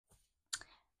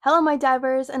Hello, my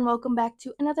divers, and welcome back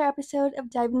to another episode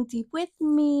of Diving Deep with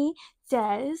me,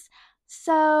 Des.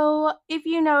 So, if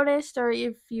you noticed or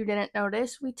if you didn't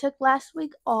notice, we took last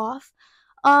week off.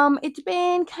 It's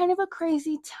been kind of a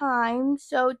crazy time,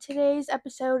 so today's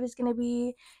episode is going to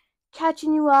be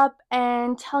catching you up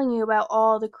and telling you about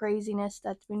all the craziness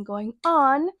that's been going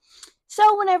on.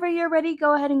 So, whenever you're ready,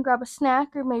 go ahead and grab a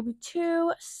snack or maybe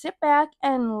two, sit back,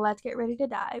 and let's get ready to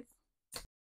dive.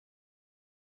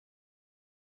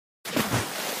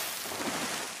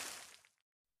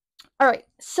 Alright,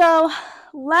 so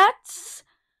let's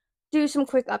do some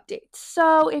quick updates.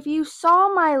 So, if you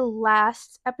saw my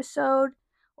last episode,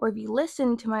 or if you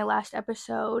listened to my last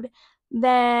episode,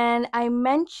 then I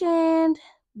mentioned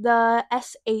the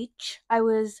SH I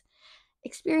was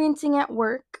experiencing at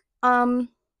work. So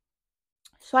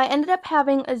I ended up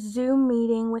having a Zoom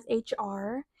meeting with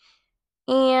HR,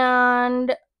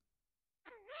 and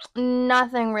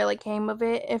nothing really came of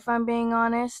it, if I'm being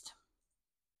honest.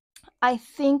 I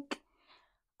think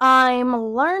I'm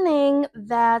learning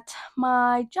that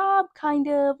my job kind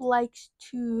of likes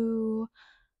to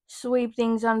sweep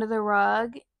things under the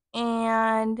rug,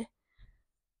 and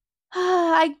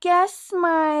I guess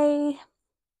my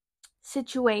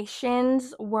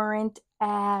situations weren't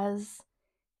as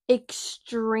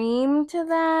extreme to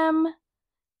them.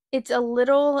 It's a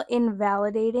little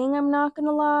invalidating, I'm not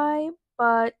gonna lie,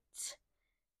 but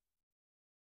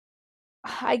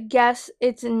I guess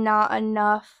it's not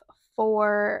enough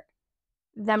for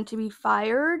them to be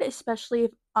fired, especially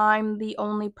if I'm the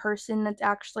only person that's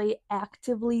actually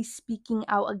actively speaking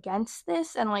out against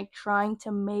this and like trying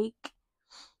to make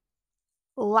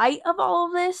light of all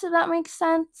of this, if that makes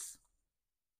sense.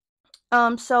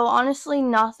 So honestly,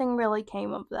 nothing really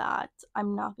came of that.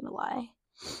 I'm not gonna lie.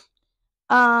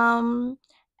 Um,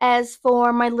 as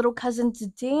for my little cousin's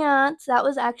dance, that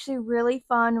was actually really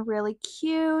fun, really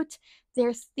cute.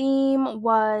 Their theme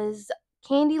was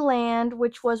Candyland,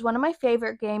 which was one of my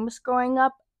favorite games growing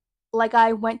up. Like,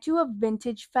 I went to a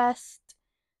vintage fest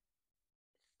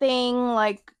thing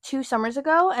like 2 summers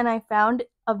ago, and I found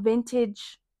a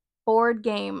vintage board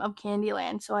game of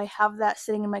Candyland, so I have that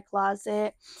sitting in my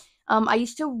closet. I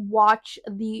used to watch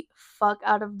the fuck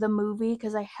out of the movie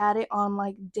because I had it on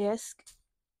like disc,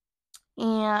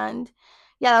 and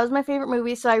yeah, that was my favorite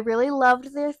movie, so I really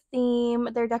loved their theme.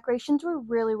 Their decorations were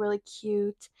really, really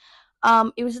cute.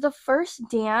 It was the first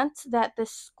dance that the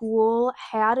school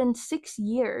had in 6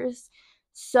 years,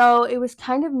 so it was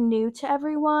kind of new to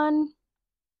everyone.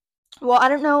 Well, I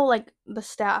don't know, like, the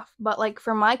staff, but, like,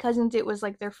 for my cousins, it was,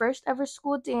 like, their first ever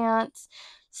school dance.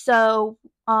 So,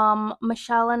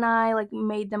 Michelle and I, like,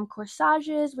 made them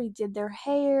corsages, we did their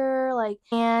hair, like,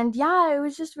 and yeah, it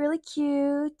was just really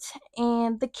cute,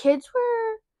 and the kids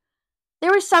were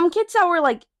there were some kids that were,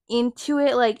 like, into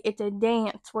it, like, it's a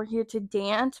dance, we're here to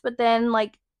dance, but then,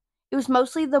 like, it was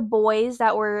mostly the boys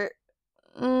that were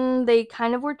they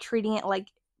kind of were treating it like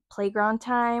playground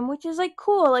time, which is like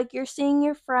cool. Like, you're seeing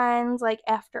your friends like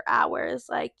after hours,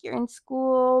 like you're in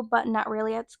school but not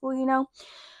really at school, you know?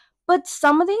 But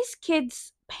some of these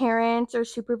kids' parents or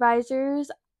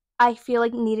supervisors, I feel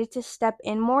like needed to step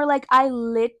in more. Like, I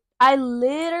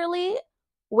literally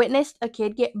witnessed a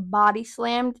kid get body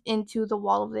slammed into the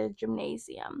wall of their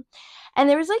gymnasium. And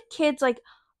there was like kids like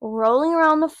rolling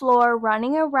around the floor,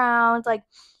 running around, like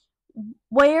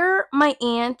where my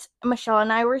aunt Michelle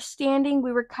and I were standing,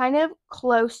 we were kind of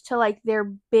close to like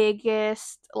their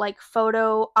biggest like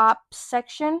photo op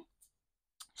section.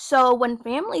 So when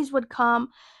families would come,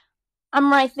 I'm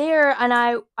right there, and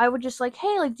I would just like,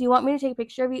 "Hey, like, do you want me to take a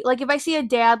picture of you?" Like, if I see a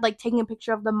dad like taking a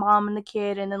picture of the mom and the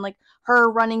kid, and then like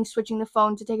her running, switching the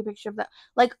phone to take a picture of that,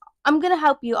 like, I'm gonna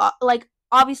help you. Like,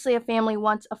 obviously, a family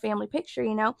wants a family picture,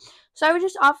 you know. So I would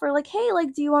just offer like, "Hey,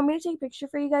 like, do you want me to take a picture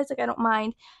for you guys? Like, I don't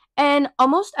mind." And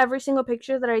almost every single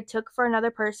picture that I took for another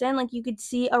person, like, you could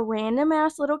see a random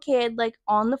ass little kid like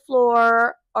on the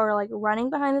floor or like running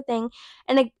behind the thing,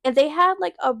 and they had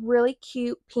like a really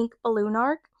cute pink balloon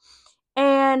arc,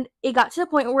 and it got to the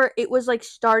point where it was like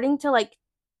starting to like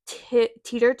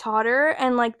teeter totter,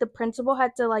 and like the principal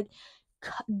had to like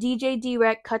DJ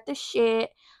Direct cut the shit,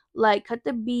 like cut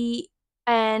the beat,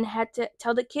 and had to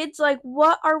tell the kids like,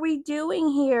 what are we doing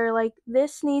here? Like,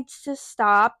 this needs to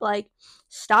stop. Like,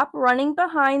 stop running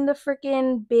behind the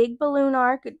freaking big balloon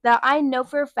arc. That I know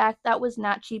for a fact that was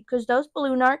not cheap, because those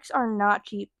balloon arcs are not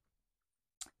cheap.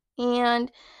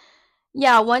 And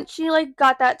yeah, once she like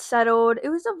got that settled, it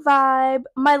was a vibe.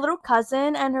 My little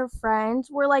cousin and her friends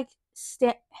were like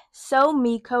so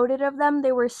me coded of them.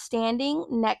 They were standing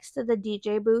next to the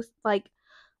DJ booth like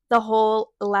the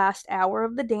whole last hour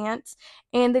of the dance,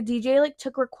 and the DJ like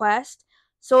took requests.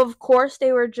 So of course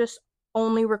they were just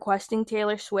only requesting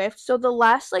Taylor Swift. So the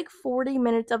last like 40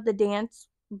 minutes of the dance,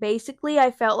 basically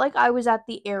I felt like I was at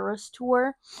the Eras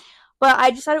tour. But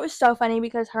I just thought it was so funny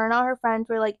because her and all her friends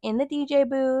were like in the DJ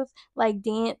booth, like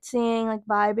dancing, like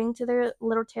vibing to their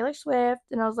little Taylor Swift.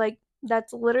 And I was like,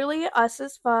 that's literally us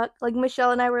as fuck. Like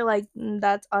Michelle and I were like,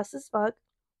 that's us as fuck.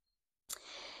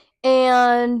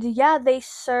 And yeah, they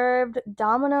served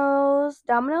Domino's.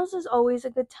 Domino's is always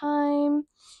a good time.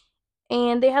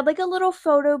 And they had like a little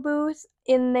photo booth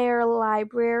in their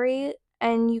library,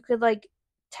 and you could like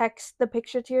text the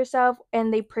picture to yourself,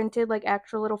 and they printed like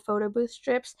actual little photo booth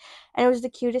strips, and it was the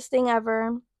cutest thing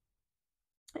ever.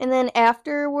 And then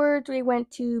afterwards we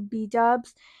went to B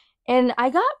Dubs, and I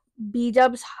got B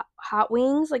Dubs hot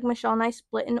wings. Like Michelle and I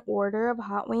split an order of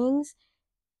hot wings,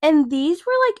 and these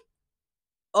were like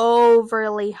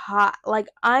overly hot. Like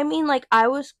I mean, like I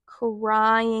was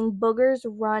crying, boogers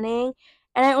running,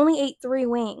 and I only ate 3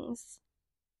 wings.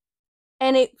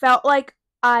 And it felt like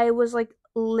I was like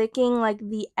licking like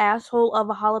the asshole of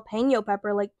a jalapeno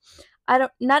pepper. Like I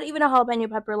don't, not even a jalapeno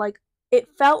pepper. Like it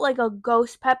felt like a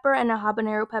ghost pepper and a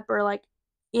habanero pepper like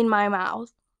in my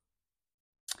mouth,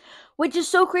 which is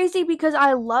so crazy because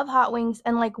I love hot wings,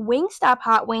 and like Wingstop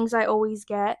hot wings I always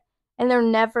get, and they're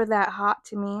never that hot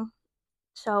to me.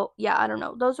 So yeah, I don't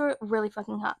know. Those were really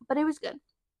fucking hot, but it was good.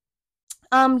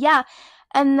 Yeah.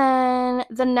 And then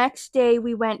the next day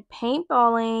we went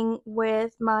paintballing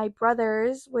with my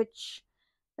brothers, which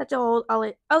that's a whole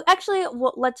oh actually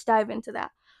well, let's dive into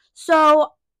that. So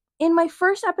in my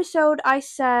first episode I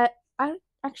said, I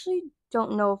actually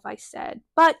don't know if I said,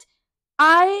 but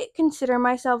I consider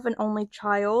myself an only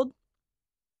child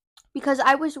because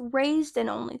I was raised an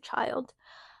only child.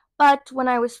 But when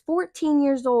I was 14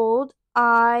 years old,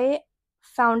 I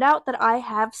found out that I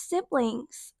have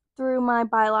siblings through my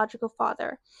biological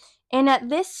father. And at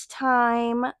this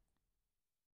time,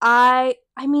 I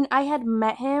mean, I had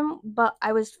met him, but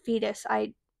I was fetus.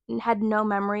 I had no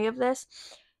memory of this.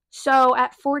 So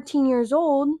at 14 years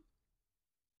old,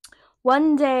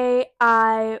 one day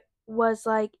I was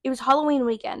like, it was Halloween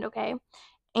weekend, okay?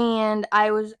 And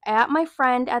I was at my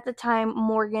friend at the time,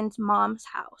 Morgan's mom's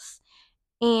house.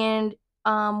 And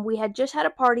we had just had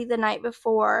a party the night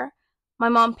before. My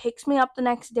mom picks me up the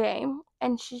next day,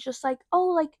 and she's just like, "Oh,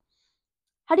 like,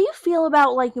 how do you feel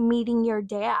about like meeting your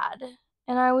dad?"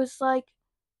 And I was like,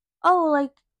 "Oh,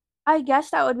 like, I guess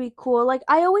that would be cool." Like,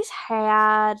 I always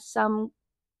had some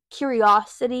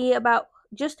curiosity about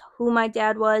just who my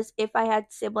dad was, if I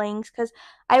had siblings, because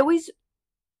I always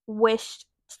wished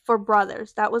for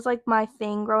brothers. That was like my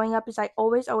thing growing up, is I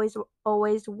always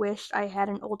wished I had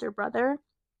an older brother.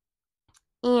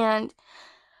 And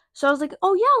so I was like,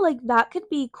 "Oh yeah, like that could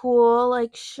be cool.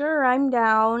 Like sure, I'm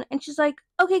down." And she's like,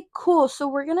 "Okay, cool. So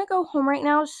we're going to go home right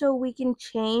now so we can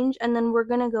change, and then we're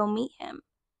going to go meet him."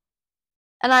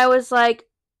 And I was like,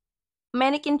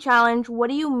 "Mannequin challenge? What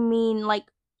do you mean like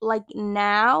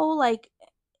now? Like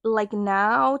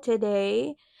now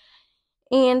today?"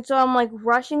 And so I'm like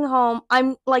rushing home.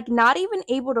 I'm like not even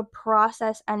able to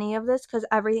process any of this cuz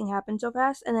everything happened so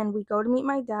fast. And then we go to meet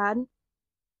my dad.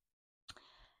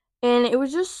 And it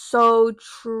was just so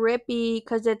trippy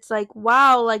because it's like,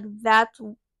 wow, like that's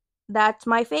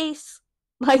my face.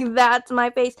 Like that's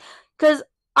my face. Cause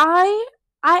I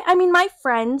I mean my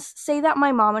friends say that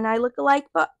my mom and I look alike,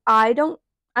 but I don't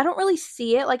really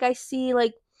see it. Like I see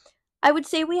like I would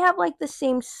say we have like the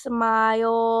same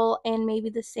smile and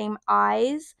maybe the same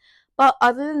eyes. But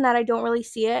other than that, I don't really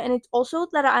see it. And it's also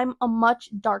that I'm a much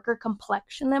darker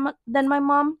complexion than my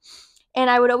mom. And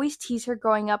I would always tease her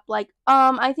growing up, like,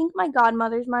 I think my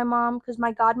godmother's my mom, because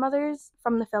my godmother's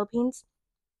from the Philippines.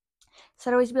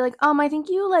 So I'd always be like, I think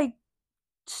you like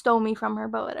stole me from her,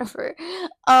 but whatever.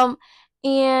 Um,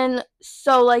 and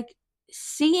so like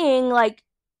seeing like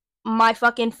my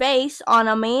fucking face on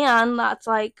a man, that's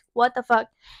like, what the fuck?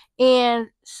 And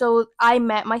so I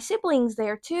met my siblings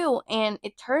there too, and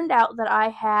it turned out that I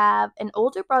have an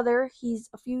older brother. He's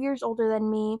a few years older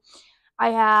than me. I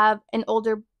have an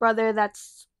older brother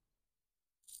that's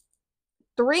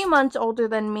 3 months older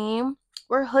than me.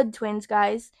 We're hood twins,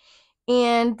 guys.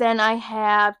 And then I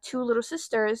have 2 little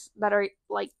sisters that are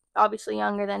like obviously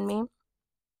younger than me.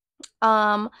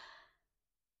 Um,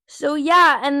 so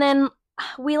yeah, and then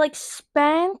we like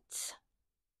spent,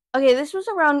 okay, this was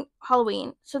around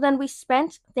Halloween. So then we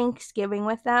spent Thanksgiving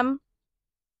with them.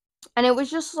 And it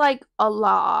was just like a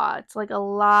lot. Like a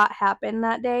lot happened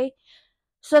that day.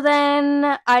 So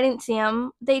then I didn't see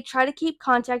them. They tried to keep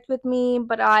contact with me,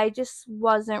 but I just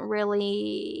wasn't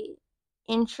really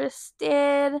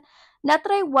interested. Not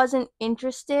that I wasn't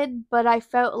interested, but I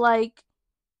felt like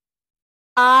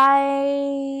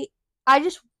I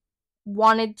just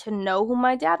wanted to know who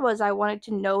my dad was. I wanted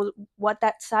to know what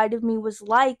that side of me was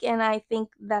like, and I think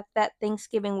that that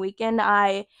Thanksgiving weekend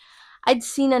I'd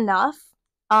seen enough,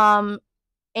 um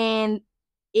and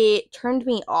it turned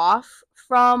me off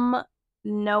from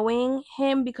knowing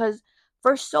him, because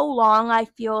for so long I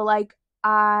feel like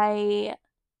I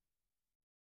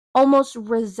almost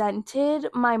resented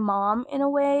my mom in a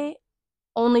way,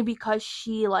 only because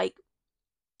she like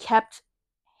kept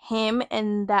him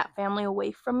and that family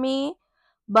away from me.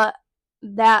 But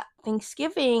that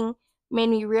Thanksgiving made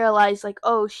me realize, like,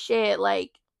 oh shit,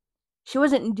 like, she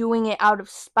wasn't doing it out of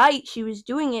spite. She was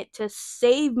doing it to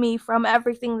save me from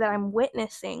everything that I'm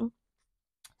witnessing.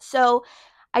 So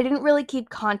I didn't really keep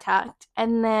contact.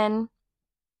 And then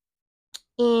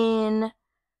in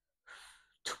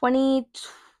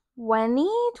 2020,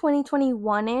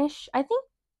 2021-ish, I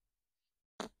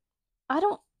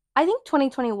don't, I think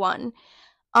 2021,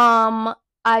 um,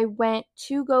 I went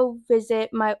to go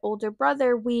visit my older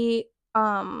brother. We,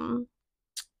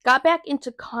 got back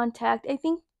into contact, I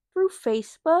think through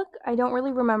Facebook. I don't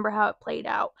really remember how it played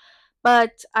out.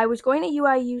 But I was going to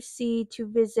UIUC to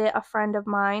visit a friend of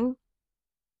mine,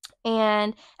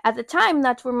 and at the time,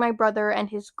 that's where my brother and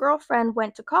his girlfriend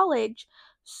went to college.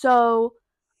 So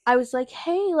I was like,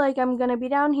 hey, like, I'm gonna be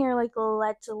down here, like,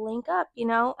 let's link up, you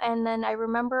know? And then I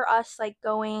remember us, like,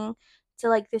 going to,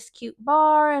 like, this cute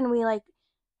bar, and we, like,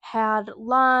 had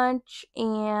lunch,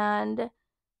 and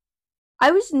I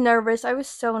was nervous. I was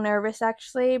so nervous,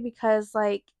 actually, because,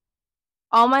 like,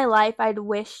 all my life I'd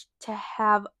wished to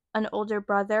have an older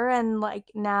brother, and, like,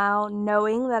 now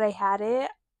knowing that I had it,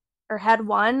 or had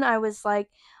one, I was like,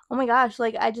 oh my gosh,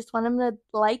 like, I just want him to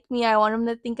like me. I want him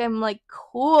to think I'm, like,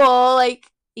 cool. Like,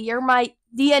 you're my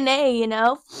DNA, you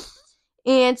know?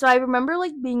 And so I remember,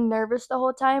 like, being nervous the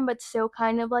whole time, but still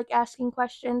kind of, like, asking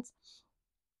questions.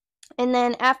 And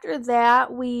then after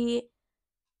that, we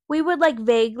would, like,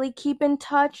 vaguely keep in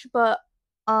touch, but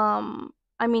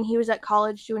I mean, he was at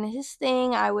college doing his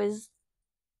thing. I was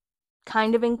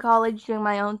kind of in college doing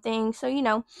my own thing, so, you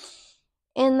know.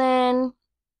 And then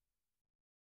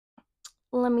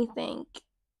let me think.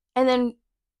 And then,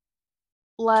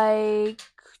 like,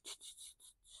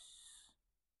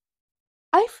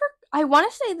 I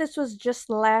want to say this was just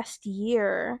last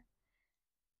year.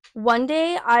 One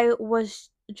day I was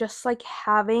just, like,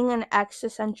 having an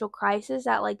existential crisis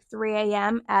at like 3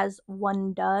 a.m., as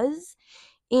one does.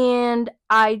 And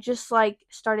I just, like,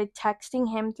 started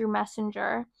texting him through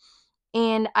Messenger.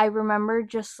 And I remember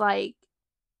just, like,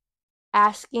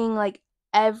 asking, like,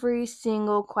 every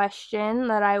single question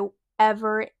that I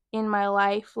ever in my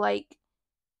life, like,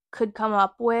 could come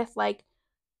up with. Like,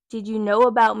 did you know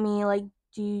about me? Like,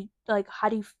 do you, like, how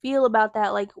do you feel about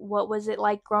that? Like, what was it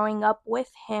like growing up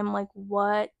with him? Like,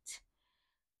 what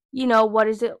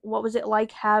was it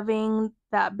like having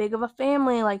that big of a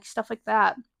family? Like, stuff like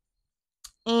that.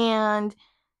 And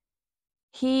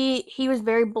he was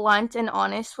very blunt and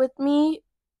honest with me,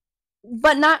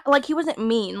 but not like, he wasn't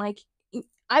mean. Like,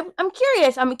 I'm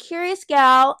curious. I'm a curious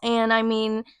gal, and I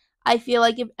mean, I feel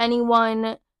like if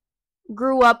anyone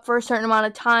grew up for a certain amount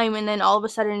of time and then all of a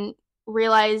sudden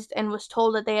realized and was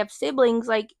told that they have siblings,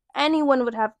 like, anyone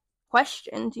would have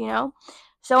questions, you know?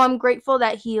 So I'm grateful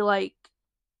that he, like,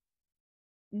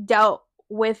 dealt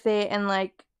with it and,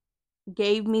 like,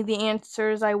 gave me the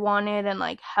answers I wanted, and,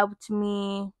 like, helped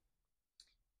me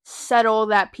settle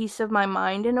that piece of my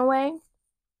mind in a way.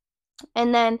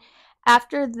 And then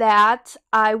after that,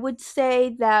 I would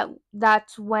say that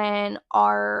that's when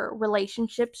our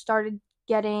relationship started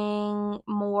getting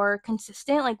more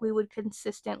consistent. Like, we would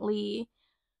consistently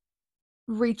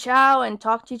reach out and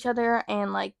talk to each other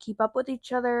and, like, keep up with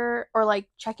each other, or, like,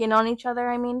 check in on each other,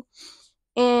 I mean.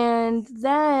 And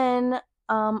then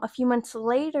a few months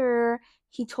later,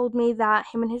 he told me that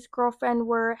him and his girlfriend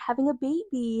were having a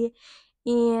baby.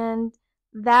 And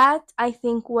that, I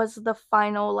think, was the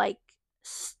final, like,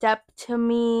 step to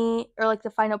me, or, like, the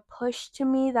final push to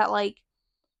me that, like,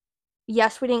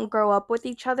 yes, we didn't grow up with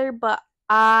each other, but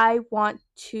I want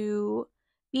to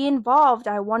be involved.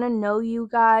 I want to know you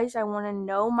guys. I want to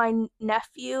know my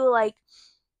nephew. Like,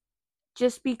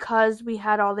 just because we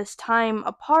had all this time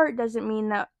apart doesn't mean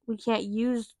that we can't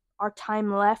use our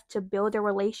time left to build a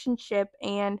relationship.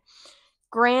 And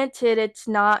granted, it's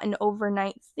not an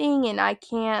overnight thing, and I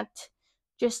can't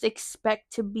just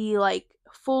expect to be, like,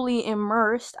 fully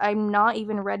immersed. I'm not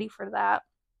even ready for that.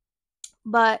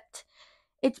 But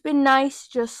it's been nice,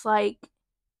 just, like,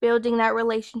 building that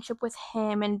relationship with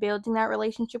him and building that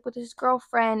relationship with his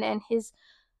girlfriend and his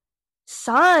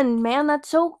son, man, that's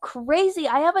so crazy.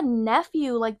 I have a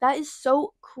nephew. Like, that is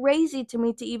so crazy to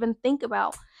me to even think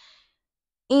about.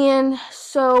 And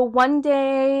so one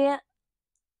day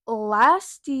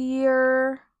last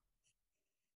year,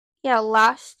 yeah,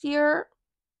 last year,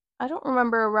 I don't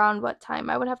remember around what time.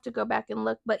 I would have to go back and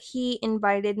look, but he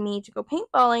invited me to go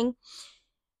paintballing.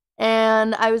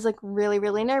 And I was like really,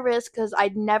 really nervous because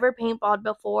I'd never paintballed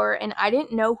before and I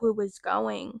didn't know who was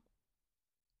going.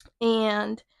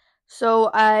 And so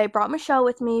I brought Michelle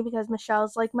with me because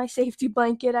Michelle's like my safety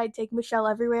blanket. I take Michelle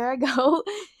everywhere I go.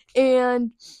 And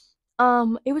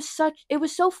it was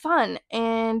so fun.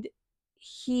 And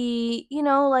he,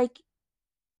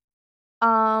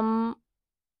 um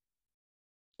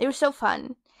it was so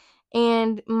fun.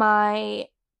 And my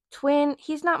twin,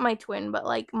 he's not my twin, but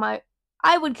like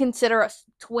I would consider us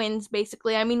twins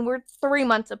basically. I mean, we're 3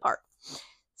 months apart.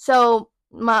 So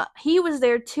he was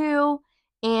there too,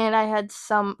 and I had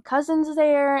some cousins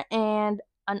there and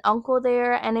an uncle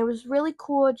there, and it was really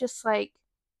cool just like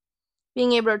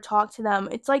being able to talk to them.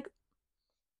 It's like,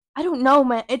 I don't know,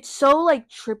 man. It's so like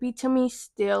trippy to me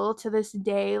still to this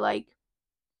day, like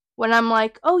when I'm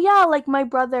like, "Oh yeah, like my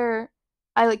brother."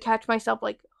 I like catch myself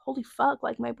like, "Holy fuck,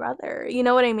 like my brother." You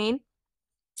know what I mean?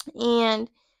 And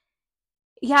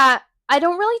yeah, I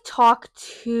don't really talk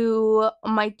to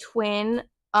my twin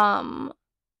um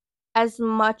as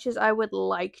much as I would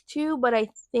like to, but I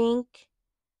think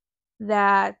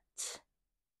that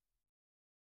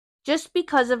just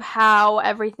because of how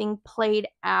everything played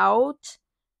out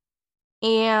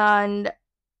and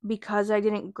because I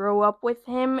didn't grow up with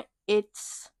him,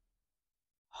 it's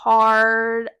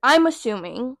hard. I'm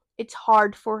assuming it's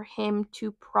hard for him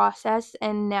to process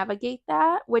and navigate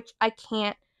that, which I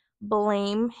can't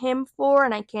blame him for,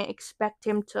 and I can't expect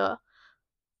him to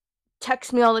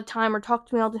text me all the time or talk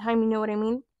to me all the time, you know what I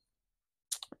mean?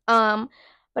 Um,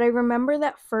 but I remember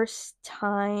that first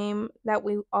time that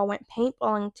we all went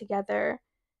paintballing together.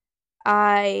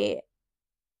 I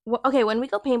okay, when we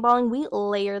go paintballing, we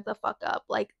layer the fuck up,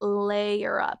 like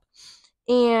layer up.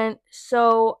 And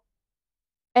so,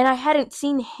 and I hadn't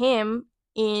seen him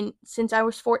in since I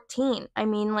was 14. I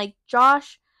mean, like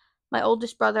Josh, my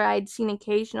oldest brother, I'd seen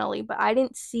occasionally, but I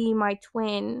didn't see my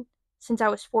twin since I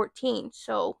was 14.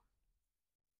 So,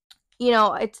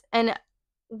 it's and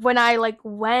when I like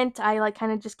went, I like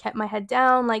kind of just kept my head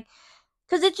down, like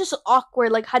because it's just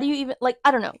awkward. Like, how do you even like? I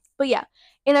don't know, but yeah.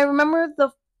 And I remember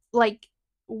like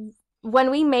when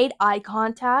we made eye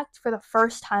contact for the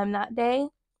first time that day.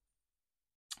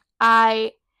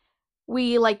 I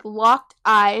We like locked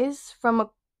eyes from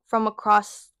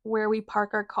across where we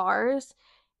park our cars,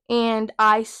 and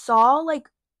I saw like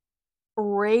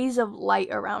rays of light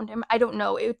around him. I don't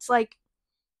know. It's like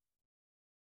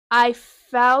I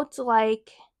felt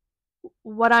like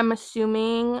what I'm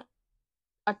assuming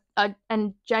a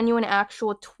genuine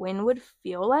actual twin would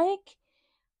feel like.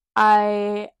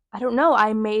 I don't know.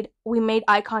 We made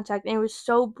eye contact and it was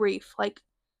so brief. Like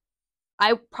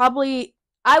I probably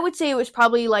I would say it was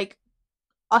probably like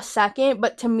a second,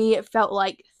 but to me it felt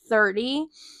like 30.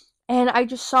 And I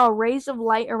just saw rays of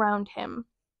light around him.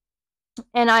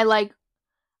 And I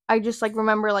just like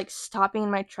remember like stopping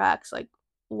in my tracks like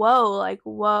whoa, like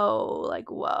whoa, like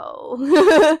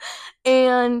whoa.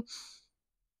 And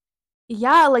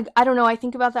yeah, like I don't know, I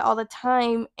think about that all the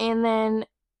time. And then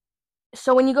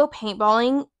so when you go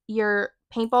paintballing, your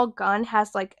paintball gun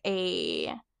has like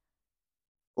an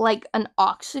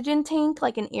oxygen tank,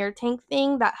 like an air tank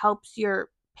thing that helps your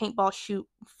paintball shoot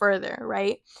further,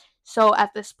 right? So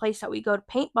at this place that we go to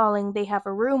paintballing, they have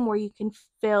a room where you can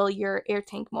fill your air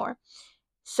tank more.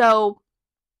 So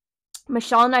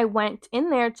Michelle and I went in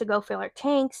there to go fill our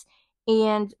tanks,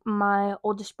 and my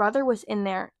oldest brother was in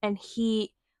there and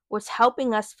he was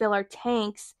helping us fill our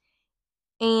tanks.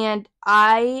 And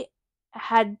I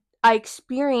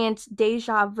experienced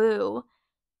deja vu.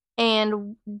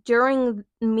 And during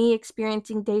me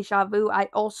experiencing deja vu, I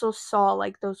also saw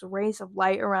like those rays of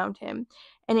light around him.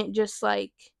 And it just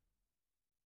like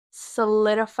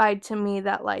solidified to me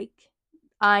that like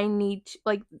I need to,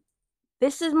 like,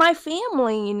 this is my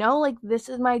family, like this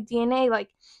is my DNA. Like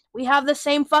we have the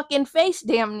same fucking face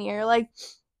damn near. Like,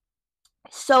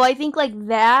 so I think like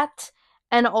that,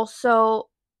 and also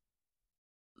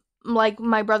like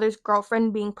my brother's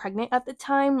girlfriend being pregnant at the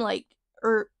time, like,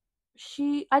 or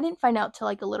I didn't find out till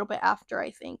like a little bit after, I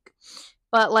think.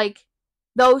 But like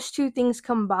those two things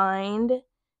combined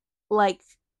like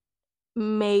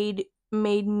made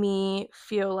me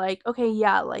feel like, okay,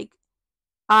 yeah, like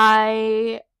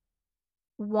I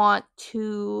want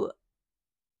to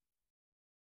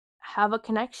have a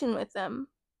connection with them.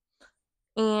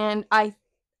 And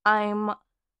I'm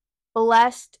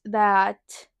blessed that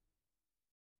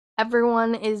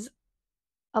everyone is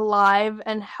alive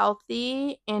and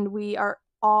healthy and we are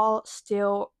all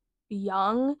still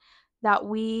young, that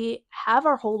we have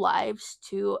our whole lives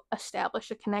to establish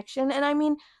a connection. And I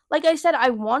mean, like I said, I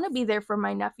want to be there for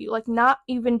my nephew, like not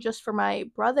even just for my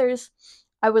brothers.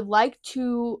 I would like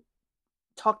to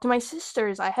talk to my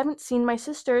sisters. I haven't seen my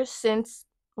sisters since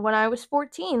when I was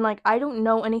 14. Like, I don't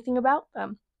know anything about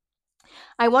them.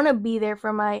 I want to be there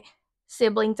for my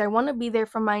siblings. I want to be there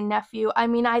for my nephew. I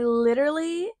mean, I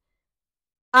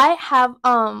have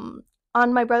on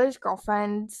my brother's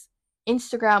girlfriend's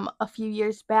Instagram a few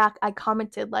years back, I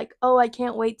commented like, "Oh, I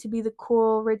can't wait to be the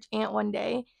cool rich aunt one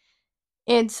day."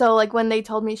 And so like when they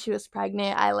told me she was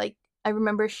pregnant, I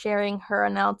remember sharing her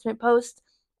announcement post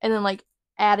and then like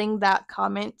adding that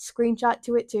comment screenshot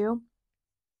to it too.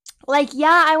 Like,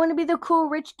 yeah, I want to be the cool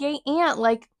rich gay aunt.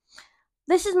 Like,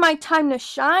 this is my time to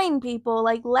shine, people.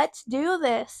 Like, let's do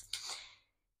this.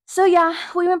 So yeah,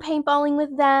 we went paintballing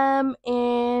with them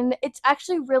and it's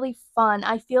actually really fun.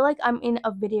 I feel like I'm in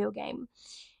a video game.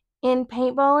 In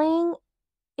paintballing,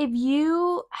 if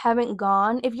you haven't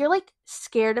gone, if you're like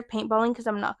scared of paintballing, because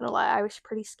I'm not gonna lie, I was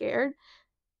pretty scared.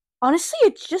 Honestly,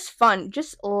 it's just fun.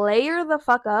 Just layer the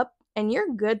fuck up and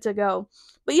you're good to go.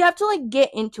 But you have to like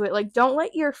get into it. Like, don't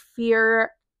let your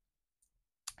fear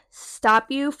stop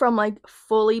you from like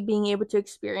fully being able to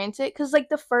experience it, because like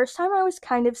the first time I was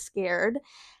kind of scared,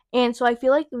 and so I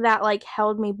feel like that like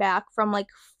held me back from like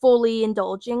fully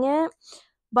indulging it.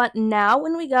 But now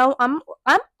when we go, I'm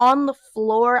on the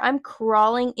floor, I'm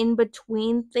crawling in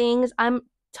between things, I'm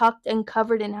tucked and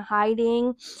covered in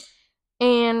hiding,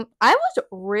 and I was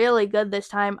really good this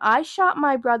time. I shot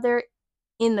my brother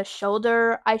in the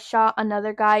shoulder, I shot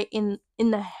another guy in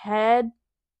the head,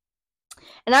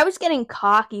 and I was getting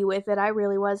cocky with it. I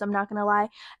really was. I'm not going to lie.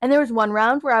 And there was one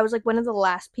round where I was like one of the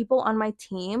last people on my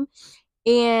team.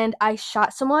 And I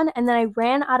shot someone. And then I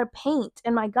ran out of paint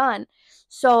in my gun.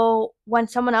 So when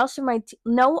someone else in my team.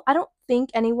 No, I don't think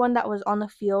anyone that was on the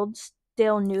field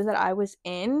still knew that I was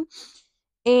in.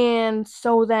 And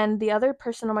so then the other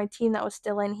person on my team that was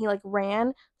still in, he like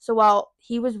ran. So while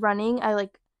he was running, I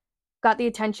like got the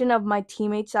attention of my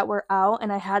teammates that were out,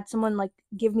 and I had someone like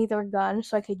give me their gun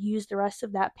so I could use the rest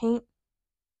of that paint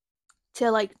to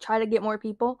like try to get more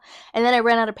people. And then I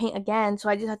ran out of paint again, so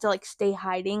I just had to like stay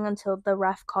hiding until the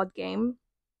ref called game.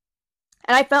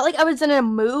 And I felt like I was in a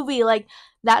movie. Like,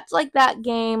 that's like that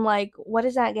game, like what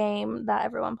is that game that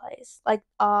everyone plays? Like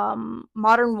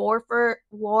Modern Warfare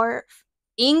war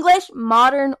English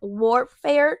Modern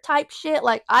Warfare type shit.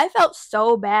 Like, I felt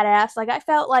so badass. Like, I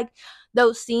felt like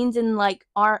those scenes in like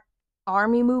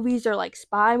army movies or like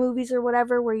spy movies or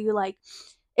whatever, where you like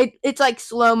it's like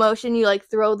slow motion, you like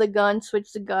throw the gun,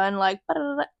 switch the gun, like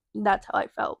that's how I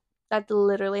felt. That's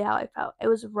literally how I felt. It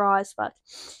was raw as fuck.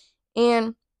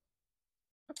 And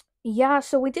yeah,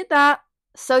 so we did that.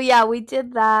 So yeah, we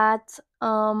did that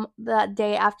that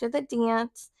day after the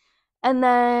dance. And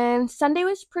then Sunday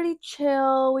was pretty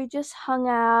chill. We just hung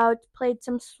out, played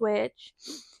some Switch.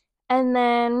 And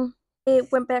then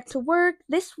it went back to work.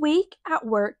 This week at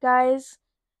work, guys,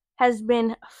 has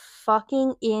been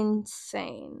fucking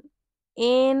insane.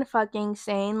 In fucking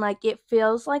insane. Like, it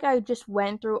feels like I just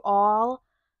went through all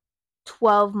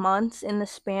 12 months in the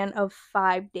span of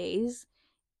 5 days.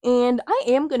 And I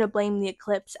am going to blame the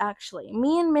eclipse, actually.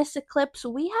 Me and Miss Eclipse,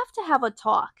 we have to have a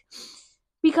talk.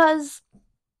 Because,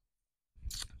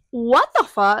 what the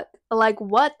fuck? Like,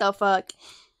 what the fuck?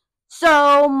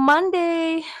 So,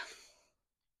 Monday.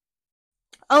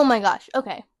 Oh my gosh,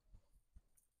 okay.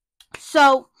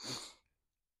 So,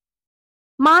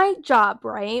 my job,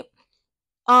 right?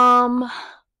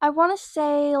 I want to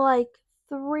say like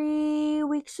 3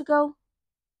 weeks ago.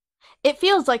 It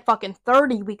feels like fucking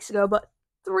 30 weeks ago, but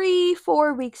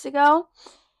 4 weeks ago,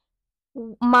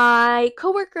 my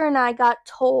coworker and I got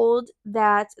told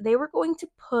that they were going to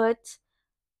put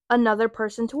another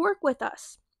person to work with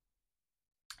us.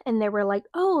 And they were like,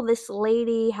 "Oh, this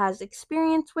lady has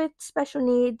experience with special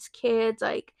needs kids.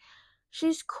 Like,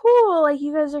 she's cool. Like,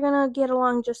 you guys are gonna get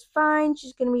along just fine.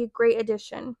 She's gonna be a great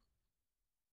addition."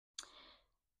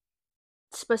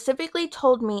 Specifically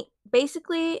told me,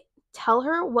 basically, tell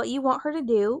her what you want her to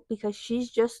do because she's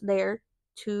just there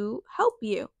to help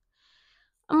you.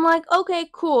 I'm like, okay,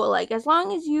 cool. Like, as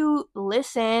long as you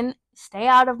listen, stay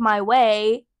out of my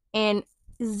way, and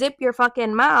zip your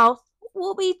fucking mouth,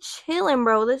 we'll be chilling,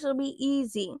 bro. This will be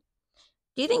easy.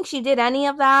 Do you think she did any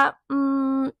of that?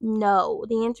 No.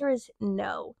 The answer is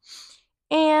no.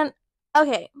 And,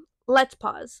 okay, let's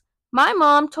pause. My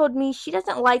mom told me she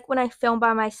doesn't like when I film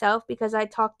by myself because I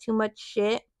talk too much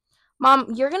shit.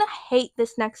 Mom, you're gonna hate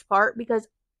this next part because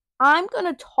I'm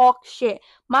gonna talk shit.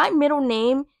 My middle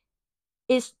name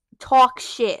is talk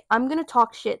shit. I'm gonna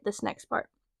talk shit this next part.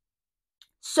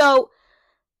 So,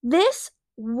 this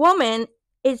woman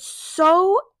is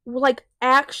so, like,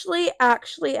 actually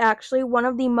one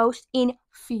of the most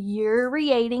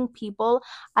infuriating people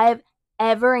I've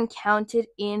ever encountered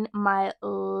in my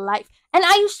life. And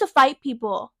I used to fight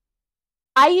people.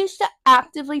 I used to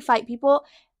actively fight people.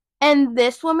 And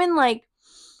this woman, like,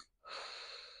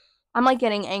 I'm, like,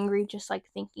 getting angry just, like,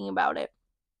 thinking about it.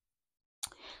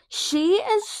 She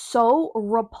is so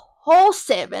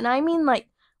repulsive. And I mean, like,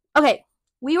 okay,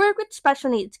 we work with special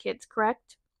needs kids,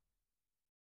 correct?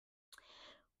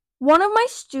 One of my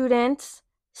students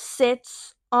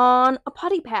sits on a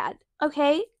potty pad,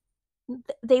 okay?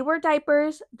 They wear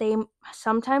diapers. They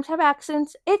sometimes have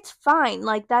accidents. It's fine.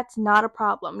 Like, that's not a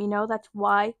problem, you know? That's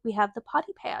why we have the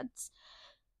potty pads.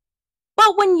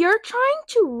 But when you're trying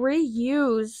to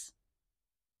reuse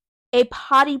a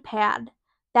potty pad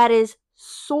that is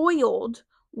soiled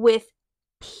with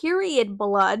period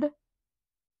blood,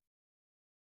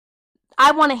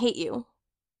 I want to hit you.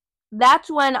 That's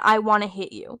when I want to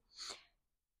hit you.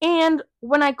 And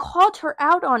when I called her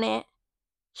out on it,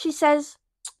 she says,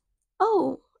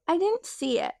 "Oh, I didn't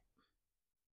see it."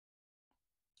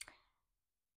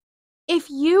 If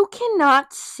you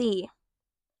cannot see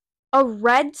a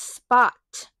red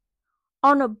spot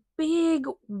on a big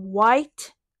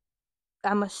white,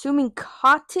 I'm assuming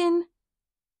cotton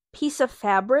piece of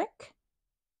fabric,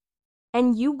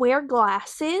 and you wear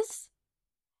glasses,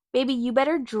 baby, you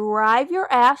better drive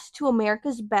your ass to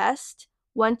America's Best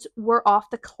once we're off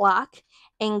the clock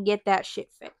and get that shit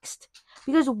fixed.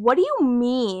 Because what do you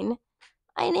mean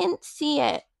I didn't see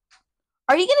it?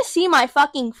 Are you gonna see my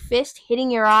fucking fist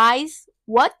hitting your eyes?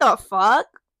 What the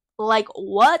fuck? Like,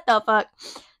 what the fuck?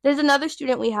 There's another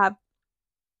student we have.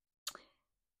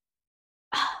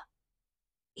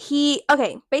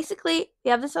 Basically,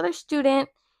 we have this other student.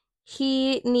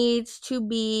 He needs to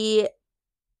be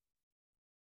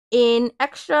in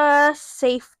extra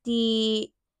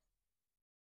safety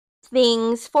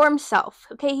things for himself.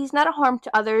 Okay, he's not a harm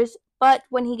to others, but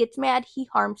when he gets mad, he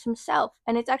harms himself.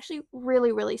 And it's actually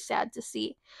really, really sad to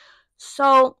see.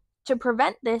 So, to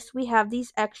prevent this, we have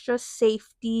these extra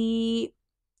safety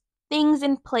things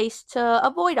in place to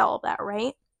avoid all of that,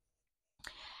 right?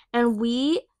 And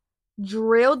we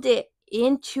drilled it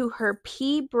into her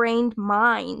pea-brained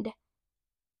mind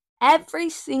every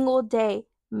single day.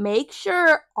 Make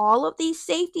sure all of these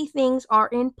safety things are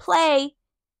in play.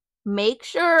 Make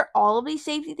sure all of these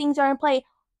safety things are in play.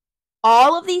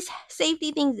 All of these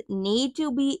safety things need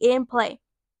to be in play.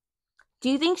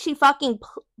 Do you think she fucking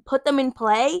put them in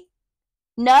play?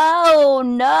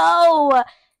 No.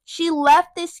 She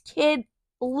left this kid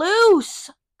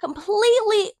loose.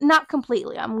 Completely, not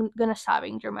completely, I'm gonna stop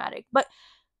being dramatic, but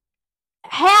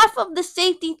half of the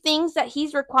safety things that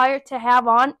he's required to have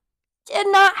on did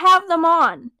not have them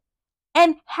on.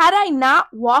 And had I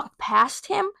not walked past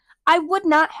him, I would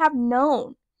not have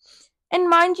known. And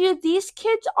mind you, these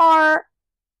kids are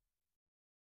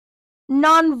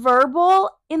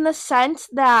nonverbal in the sense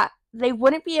that they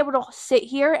wouldn't be able to sit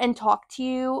here and talk to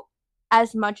you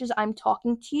as much as I'm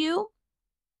talking to you.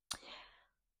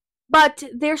 But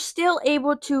they're still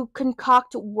able to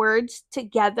concoct words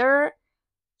together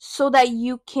so that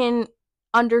you can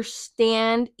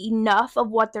understand enough of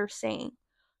what they're saying.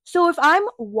 So if I'm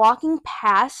walking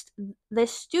past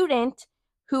this student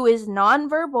who is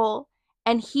nonverbal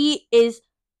and he is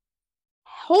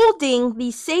holding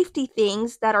these safety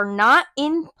things that are not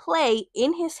in play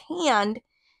in his hand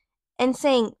and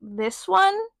saying, this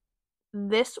one,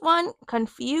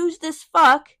 confused as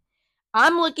fuck.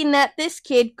 I'm looking at this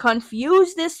kid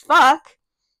confused as fuck.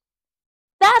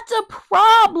 That's a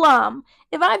problem.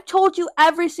 If I've told you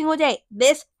every single day,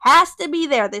 this has to be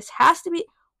there, this has to be,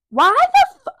 why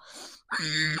the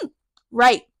fuck?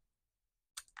 Right.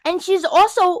 And she's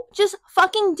also just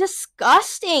fucking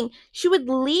disgusting. She would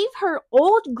leave her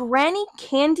old granny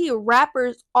candy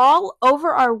wrappers all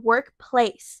over our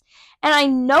workplace. And I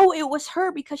know it was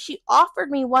her because she offered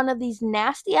me one of these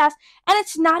nasty ass, and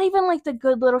it's not even like the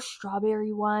good little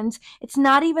strawberry ones. It's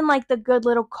not even like the good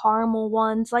little caramel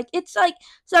ones. Like, it's like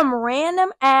some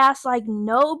random ass, like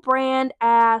no brand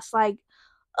ass, like,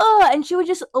 and she would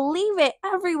just leave it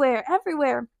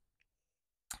everywhere.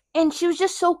 And she was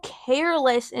just so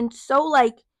careless and so,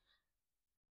 like,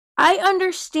 I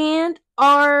understand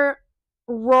our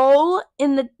role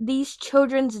in these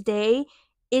children's day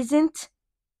isn't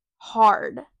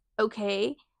hard,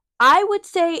 okay? I would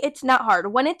say it's not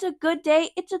hard. When it's a good day,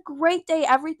 it's a great day.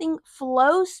 Everything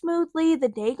flows smoothly. The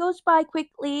day goes by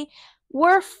quickly.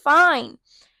 We're fine.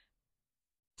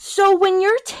 So when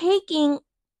you're taking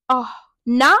a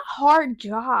not hard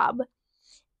job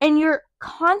and you're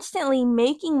constantly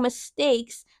making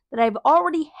mistakes that I've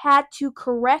already had to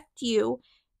correct you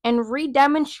and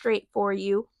re-demonstrate for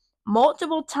you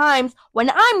multiple times, when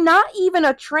I'm not even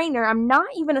a trainer, I'm not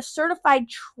even a certified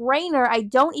trainer, I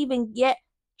don't even get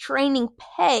training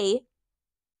pay,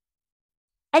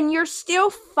 and you're still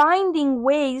finding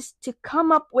ways to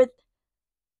come up with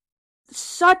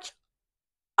such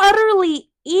utterly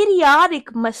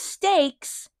idiotic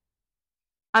mistakes,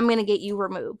 I'm gonna get you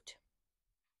removed.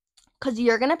 Because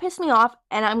you're gonna piss me off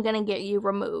and I'm gonna get you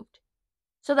removed.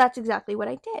 So that's exactly what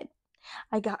I did.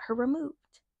 I got her removed.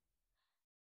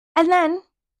 And then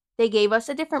they gave us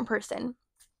a different person.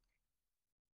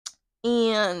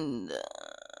 And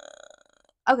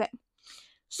okay.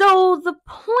 So the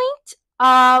point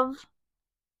of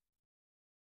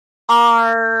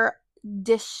our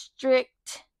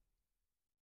district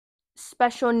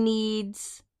special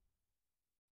needs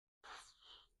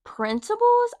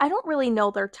principals, I don't really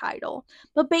know their title,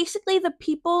 but basically the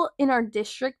people in our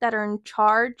district that are in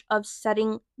charge of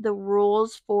setting the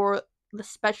rules for the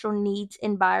special needs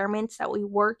environments that we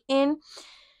work in.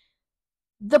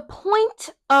 The point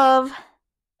of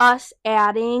us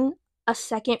adding a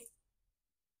second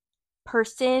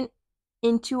person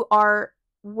into our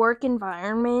work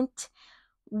environment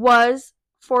was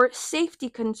for safety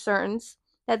concerns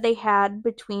that they had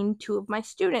between two of my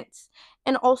students,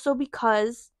 and also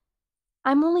because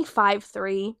I'm only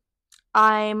 5'3".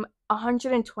 I'm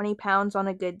 120 pounds on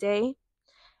a good day,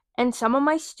 and some of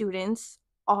my students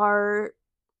are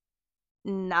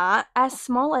not as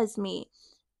small as me.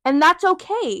 And that's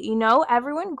okay, you know?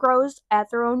 Everyone grows at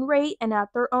their own rate and at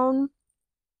their own.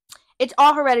 It's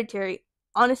all hereditary,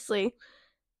 honestly.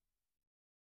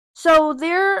 So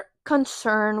their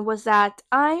concern was that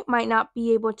I might not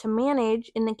be able to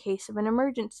manage in the case of an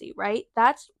emergency, right?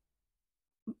 That's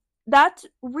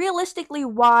realistically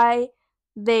why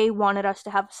they wanted us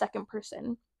to have a second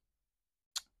person.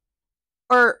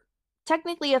 Or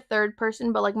technically a third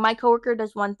person, but like my coworker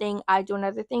does one thing, I do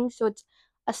another thing, so it's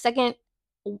a second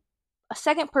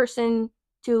person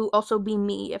to also be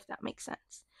me, if that makes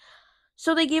sense.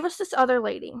 So they gave us this other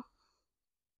lady.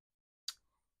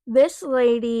 This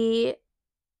lady,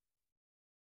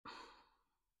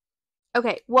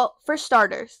 okay, well, for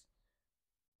starters,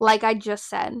 like I just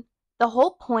said, the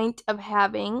whole point of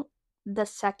having the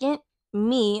second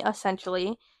me,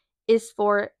 essentially, is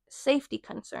for safety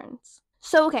concerns.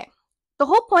 So, okay, the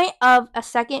whole point of a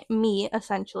second me,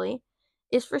 essentially,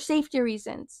 is for safety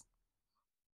reasons.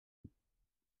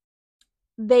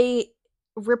 They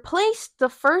replaced the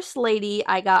first lady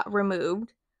I got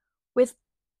removed with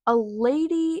a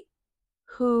lady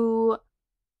who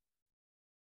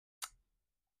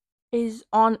is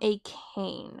on a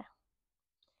cane.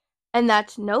 And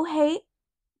that's no hate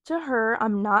to her.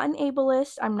 I'm not an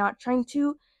ableist. I'm not trying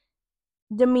to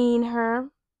demean her.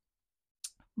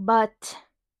 But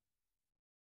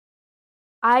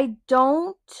I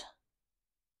don't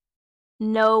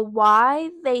know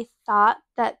why they thought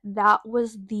that that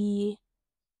was the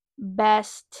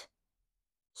best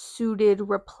suited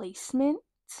replacement.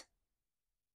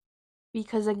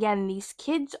 Because again, these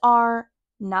kids are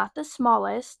not the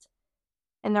smallest,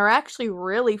 and they're actually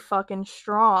really fucking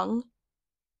strong.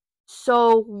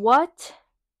 So what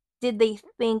did they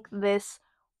think this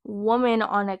woman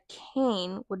on a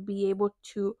cane would be able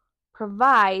to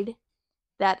provide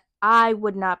that I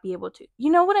would not be able to?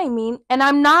 You know what I mean? And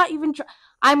I'm not even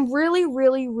I'm really,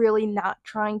 really, really not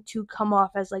trying to come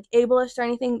off as like ableist or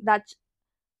anything. That's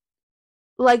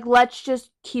like, let's just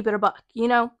keep it a buck, you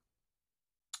know?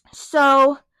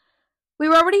 So we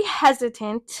were already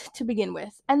hesitant to begin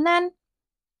with. And then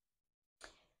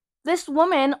this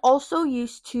woman also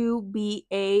used to be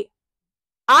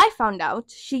I found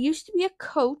out she used to be a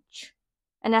coach,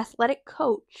 an athletic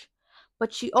coach,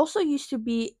 but she also used to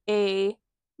be a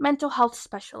mental health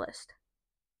specialist.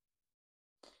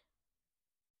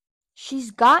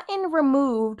 She's gotten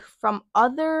removed from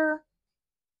other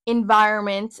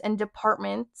environments and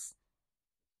departments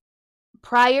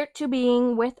prior to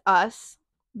being with us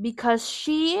because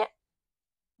she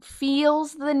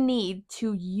feels the need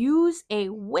to use a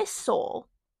whistle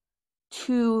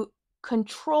to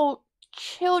control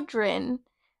children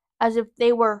as if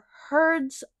they were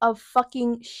herds of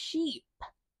fucking sheep.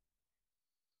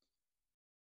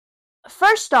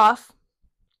 First off,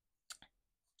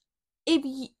 if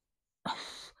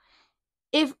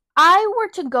if I were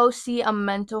to go see a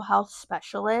mental health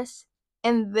specialist,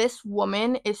 and this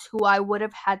woman is who I would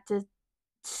have had to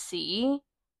see,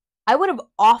 I would have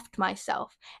offed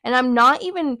myself. And I'm not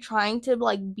even trying to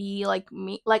like be like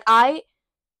me. Like I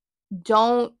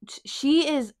don't, she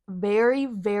is very,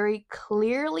 very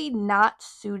clearly not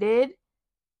suited.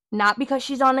 Not because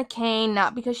she's on a cane,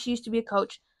 not because she used to be a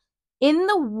coach. In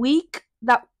the week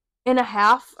that and a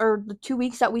half or the 2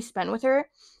 weeks that we spent with her,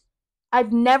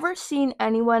 I've never seen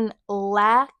anyone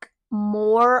lack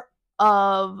more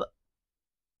of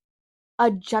a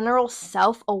general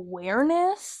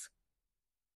self-awareness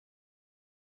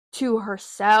to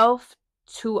herself,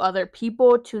 to other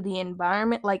people, to the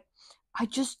environment. Like, I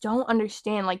just don't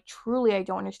understand. Like, truly, I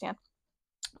don't understand.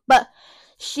 But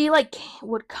she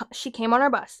she came on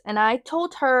our bus, and I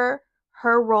told her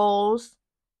her roles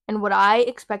and what I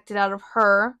expected out of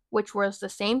her, which was the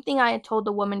same thing I had told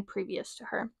the woman previous to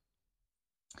her.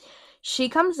 She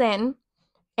comes in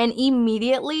and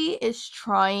immediately is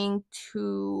trying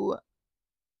to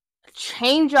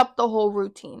change up the whole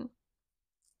routine.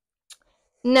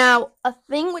 Now, a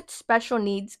thing with special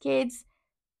needs kids,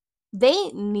 they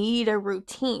need a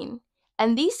routine.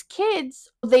 And these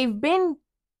kids, they've been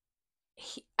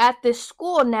at this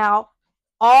school now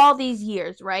all these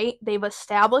years, right? They've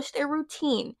established a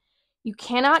routine. You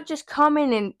cannot just come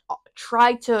in and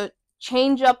try to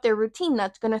change up their routine.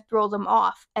 That's going to throw them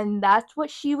off. And that's what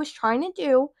she was trying to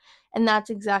do. And that's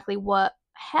exactly what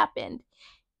happened.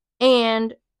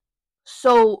 And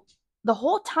so the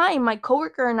whole time, my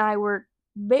coworker and I were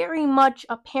very much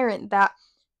apparent that,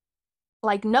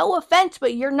 like, no offense,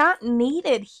 but you're not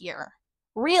needed here.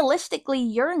 Realistically,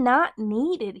 you're not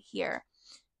needed here.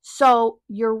 So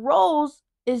your roles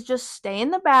is just stay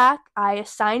in the back. I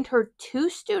assigned her 2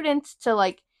 students to,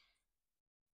 like,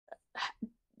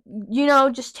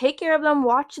 just take care of them,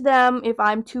 watch them. If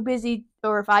I'm too busy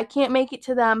or if I can't make it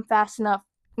to them fast enough,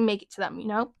 make it to them.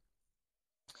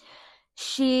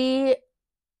 She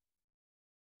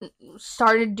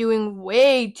started doing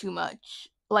way too much.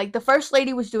 Like, the first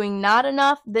lady was doing not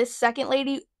enough. This second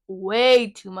lady,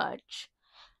 way too much.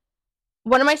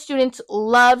 One of my students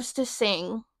loves to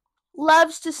sing.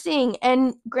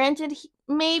 And granted,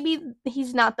 maybe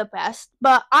he's not the best,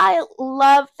 but I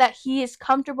love that he is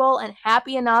comfortable and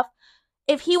happy enough.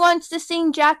 If he wants to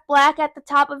sing Jack Black at the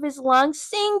top of his lungs,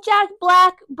 sing Jack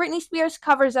Black, Britney Spears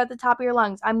covers at the top of your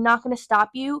lungs. I'm not going to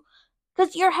stop you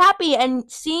because you're happy,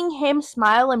 and seeing him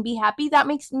smile and be happy, that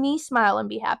makes me smile and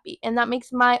be happy, and that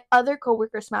makes my other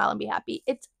coworker smile and be happy.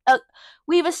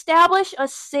 We've established a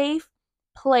safe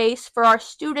place for our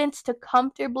students to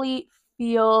comfortably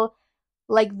feel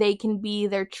like they can be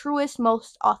their truest,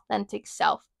 most authentic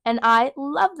self. And I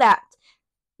love that.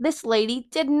 This lady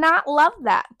did not love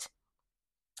that.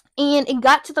 And it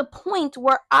got to the point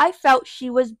where I felt she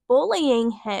was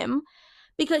bullying him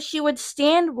because she would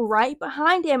stand right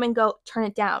behind him and go, turn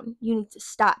it down. You need to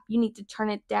stop. You need to turn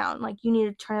it down. Like, you need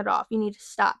to turn it off. You need to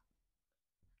stop.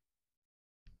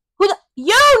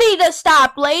 You need to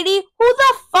stop, lady. Who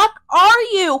the fuck are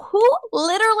you? Who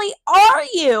literally are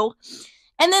you?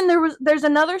 And then there's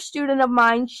another student of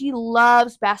mine. She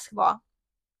loves basketball.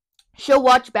 She'll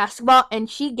watch basketball and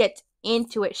she gets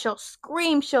into it. She'll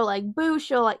scream. She'll like boo.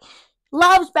 She'll like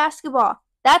loves basketball.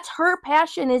 That's her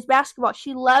passion, is basketball.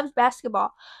 She loves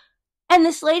basketball. And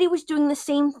this lady was doing the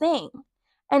same thing.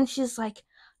 And she's like,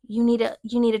 you need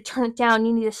to turn it down.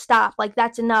 You need to stop. Like,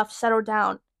 that's enough. Settle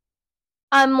down.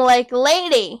 I'm like,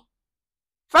 lady,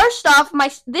 first off,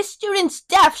 this student's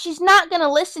deaf. She's not going to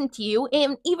listen to you.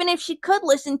 And even if she could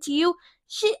listen to you,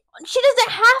 she doesn't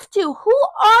have to. Who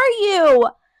are you?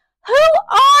 Who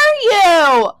are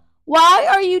you? Why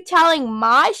are you telling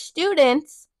my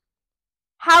students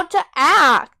how to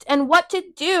act and what to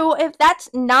do if that's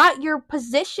not your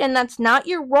position, that's not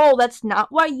your role, that's not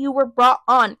why you were brought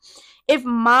on? If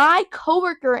my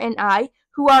coworker and I,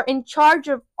 who are in charge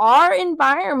of our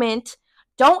environment,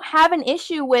 don't have an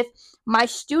issue with my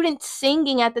student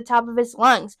singing at the top of his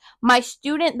lungs, my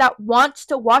student that wants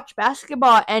to watch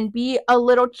basketball and be a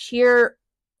little cheer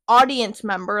audience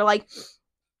member, like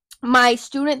my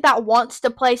student that wants to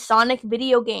play Sonic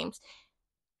video games,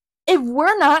 if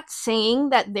we're not saying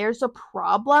that there's a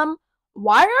problem,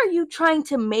 why are you trying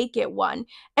to make it one?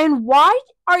 And why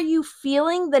are you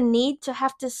feeling the need to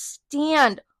have to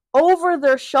stand over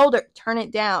their shoulder? Turn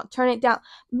it down. Turn it down.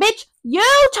 Bitch,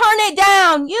 you turn it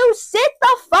down. You sit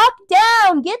the fuck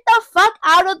down. Get the fuck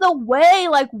out of the way.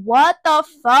 Like, what the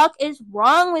fuck is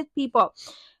wrong with people?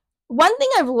 One thing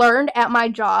I've learned at my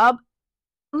job,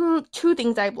 2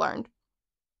 things I've learned.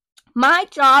 My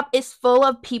job is full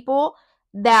of people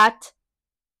that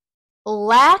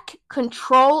lack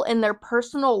control in their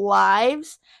personal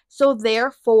lives, so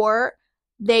therefore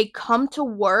they come to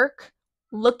work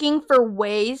looking for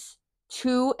ways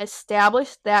to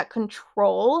establish that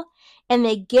control, and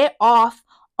they get off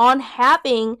on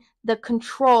having the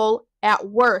control at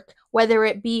work, whether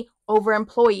it be over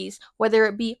employees, whether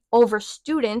it be over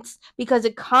students, because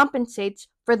it compensates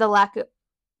for the lack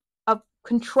of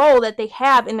control that they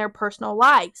have in their personal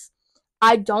lives.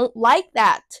 I don't like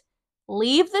that.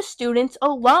 Leave the students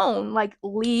alone. Like,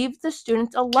 leave the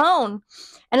students alone.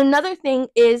 And another thing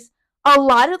is, a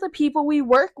lot of the people we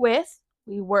work with,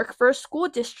 we work for a school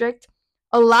district,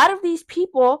 a lot of these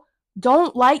people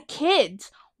don't like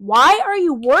kids. Why are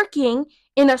you working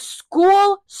in a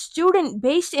school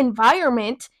student-based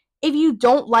environment if you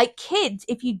don't like kids,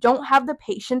 if you don't have the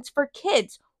patience for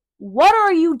kids? What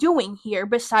are you doing here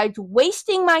besides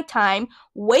wasting my time,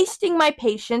 wasting my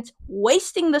patience,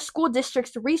 wasting the school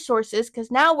district's resources,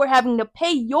 because now we're having to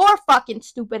pay your fucking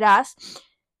stupid ass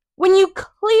when you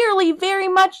clearly very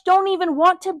much don't even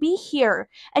want to be here,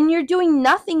 and you're doing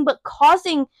nothing but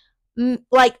causing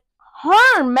like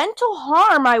harm, mental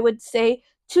harm, I would say,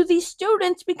 to these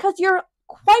students, because you're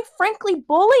quite frankly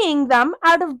bullying them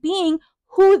out of being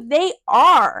who they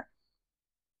are,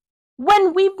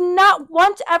 when we've not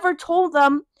once ever told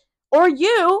them, or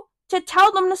you, to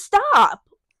tell them to stop.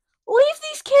 Leave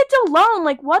these kids alone.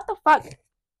 Like, what the fuck?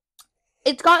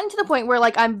 It's gotten to the point where,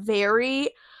 like, I'm very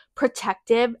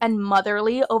protective and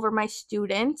motherly over my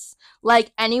students.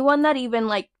 Like, anyone that even,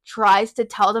 like, tries to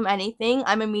tell them anything,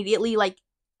 I'm immediately like,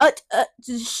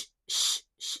 shh, shh, shh,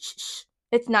 shh.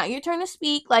 It's not your turn to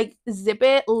speak. Like, zip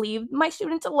it. Leave my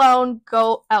students alone.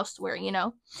 Go elsewhere, you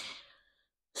know?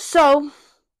 So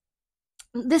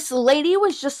this lady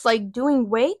was just, like, doing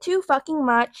way too fucking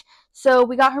much, so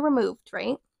we got her removed,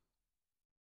 right?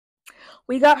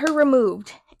 We got her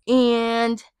removed,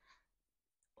 and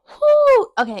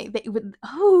okay,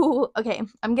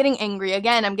 I'm getting angry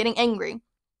again. I'm getting angry.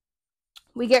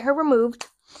 We get her removed,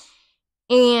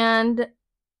 and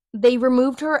they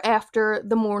removed her after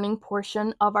the morning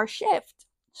portion of our shift.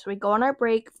 So we go on our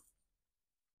break,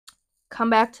 come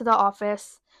back to the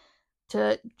office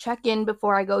to check in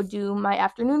before I go do my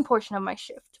afternoon portion of my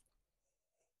shift.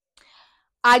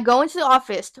 I go into the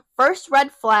office. First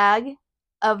red flag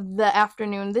of the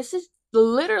afternoon. This is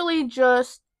literally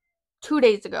just 2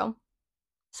 days ago.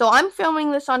 So I'm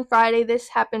filming this on Friday. This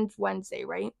happened Wednesday,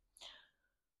 right?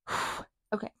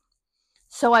 Okay.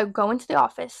 So I go into the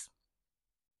office.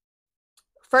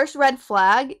 First red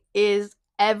flag is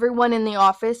everyone in the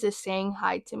office is saying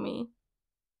hi to me.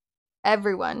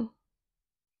 Everyone.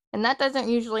 And that doesn't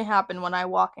usually happen when I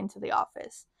walk into the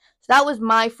office. So that was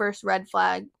my first red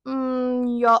flag.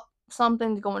 Yup,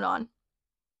 something's going on.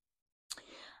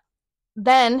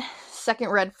 Then,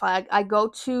 second red flag, I go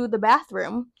to the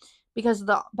bathroom, because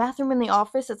the bathroom in the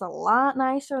office is a lot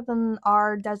nicer than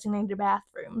our designated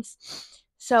bathrooms.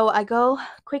 So I go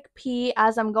quick pee.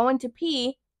 As I'm going to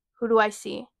pee, who do I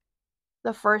see?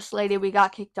 The first lady we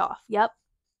got kicked off. Yep.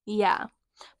 Yeah.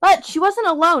 But she wasn't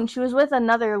alone. She was with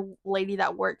another lady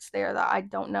that works there that I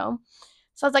don't know.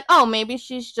 So I was like, oh, maybe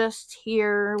she's just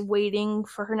here waiting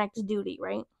for her next duty,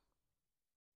 right?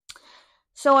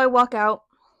 So I walk out,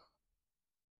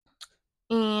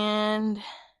 and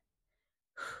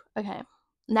okay,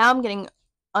 now I'm getting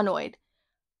annoyed.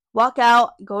 Walk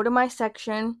out, go to my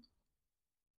section.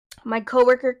 My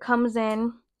coworker comes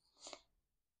in,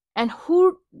 and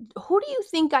who do you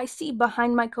think I see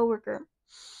behind my coworker?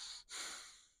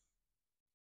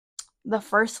 The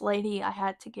first lady I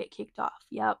had to get kicked off.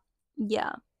 Yep.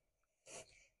 Yeah.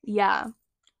 Yeah.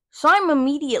 So I'm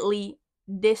immediately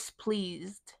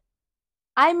displeased.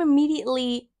 I'm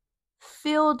immediately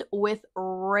filled with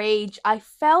rage. I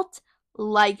felt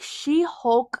like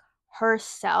She-Hulk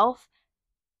herself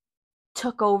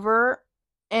took over,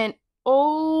 and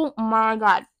oh my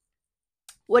god.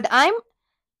 I'm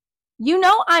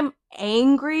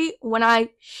angry when I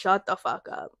shut the fuck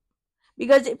up.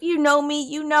 Because if you know me,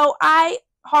 you know I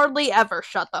hardly ever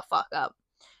shut the fuck up.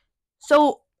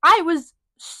 So I was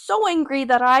so angry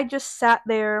that I just sat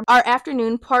there. Our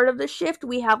afternoon part of the shift,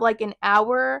 we have like an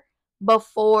hour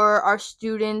before our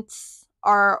students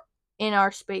are in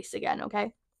our space again,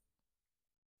 okay?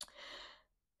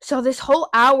 So this whole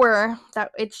hour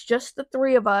that it's just the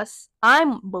three of us,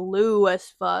 I'm blue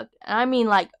as fuck. I mean,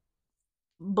 like,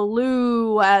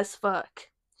 blue as fuck.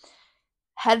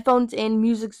 Headphones in,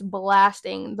 music's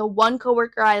blasting. The one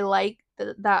coworker I like,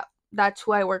 that's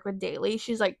who I work with daily,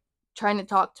 she's like trying to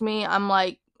talk to me. I'm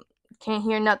like, can't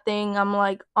hear nothing. I'm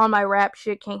like on my rap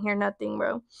shit, can't hear nothing,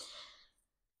 bro.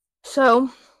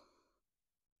 So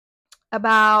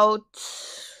about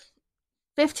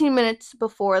 15 minutes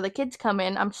before the kids come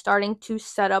in, I'm starting to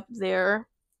set up their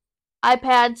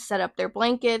iPads, set up their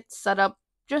blankets, set up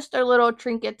just their little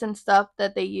trinkets and stuff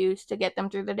that they use to get them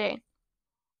through the day.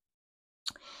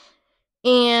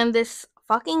 And this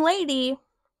fucking lady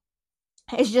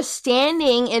is just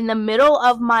standing in the middle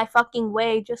of my fucking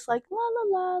way, just like la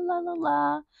la la la la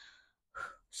la.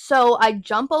 So I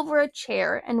jump over a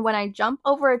chair, and when I jump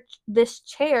over this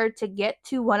chair to get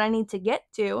to what I need to get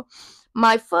to,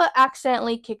 my foot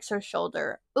accidentally kicks her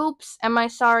shoulder. Oops, am I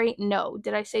sorry? No.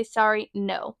 Did I say sorry?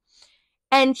 No.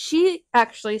 And she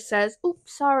actually says,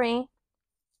 oops, sorry.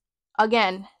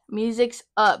 Again, music's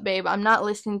up, babe. I'm not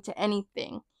listening to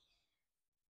anything.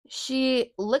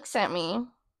 She looks at me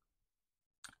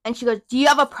and she goes, do you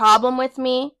have a problem with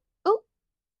me? Ooh.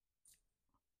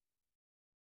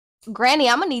 Granny,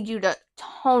 I'm gonna need you to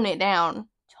tone it down.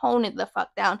 Tone it the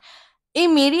fuck down.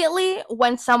 Immediately,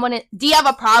 when someone is, do you have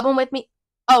a problem with me?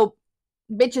 Oh,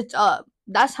 bitch, it's up.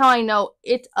 That's how I know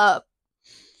it's up.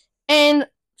 And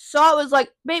so I was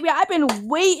like, baby, I've been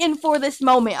waiting for this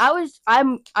moment.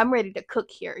 I'm ready to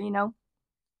cook here, you know?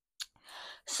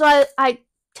 So I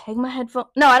take my headphones.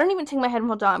 No, I don't even take my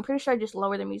headphones on. I'm pretty sure I just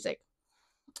lower the music.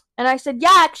 And I said,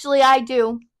 yeah, actually, I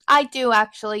do. I do,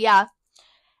 actually, yeah.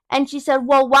 And she said,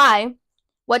 well, why?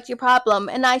 What's your problem?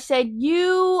 And I said,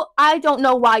 I don't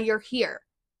know why you're here.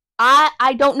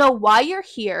 I don't know why you're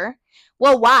here.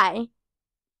 Well, why?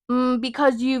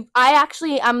 Because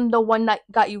I'm the one that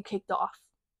got you kicked off.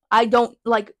 I don't,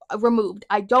 removed.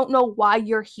 I don't know why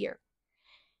you're here.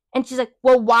 And she's like,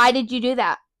 well, why did you do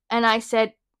that? And I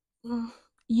said,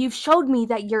 you've showed me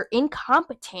that you're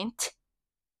incompetent.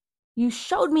 You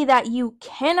showed me that you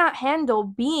cannot handle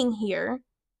being here.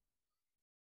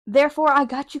 Therefore, I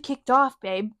got you kicked off,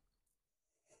 babe.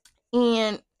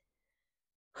 And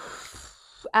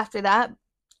after that,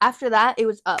 it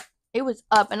was up. It was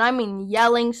up. And I mean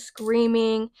yelling,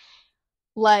 screaming.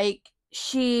 Like,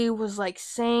 she was like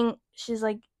saying, she's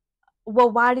like,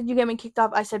 well, why did you get me kicked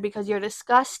off? I said, because you're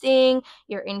disgusting,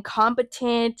 you're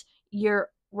incompetent, you're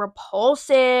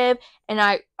repulsive. And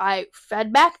I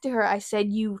fed back to her. I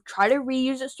said, you try to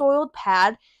reuse a soiled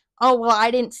pad. Oh, well, I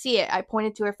didn't see it. I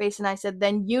pointed to her face and I said,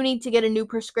 then you need to get a new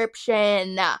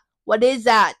prescription. What is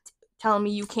that? Telling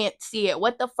me you can't see it.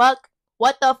 What the fuck?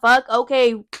 What the fuck?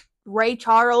 Okay, Ray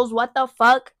Charles, what the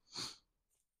fuck?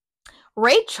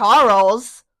 Ray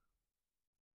Charles?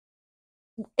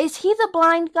 Is he the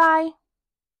blind guy?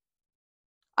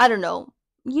 I don't know.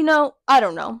 I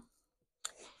don't know.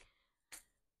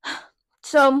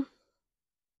 So,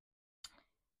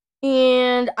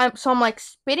 I'm like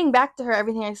spitting back to her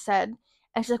everything I said.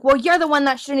 And she's like, well, you're the one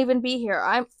that shouldn't even be here.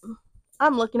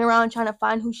 I'm looking around trying to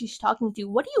find who she's talking to.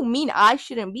 What do you mean I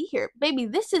shouldn't be here? Baby,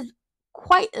 this is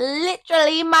quite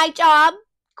literally my job.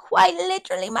 Quite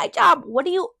literally my job. What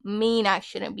do you mean I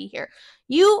shouldn't be here?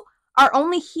 You are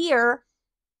only here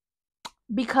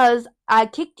because I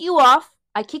kicked you off.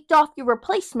 I kicked off your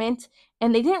replacement,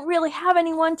 and they didn't really have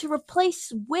anyone to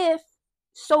replace with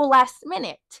so last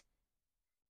minute.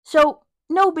 So,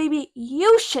 no, baby,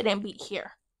 you shouldn't be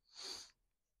here.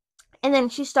 And then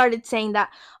she started saying that,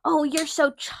 oh, you're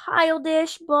so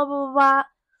childish, blah, blah, blah.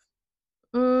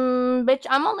 Bitch,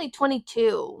 I'm only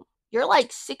 22. You're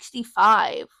like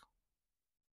 65.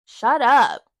 Shut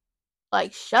up.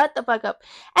 Like, shut the fuck up.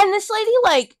 And this lady,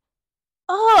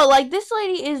 this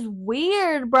lady is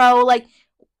weird, bro.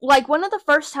 Like one of the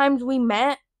first times we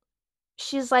met,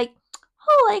 she's like,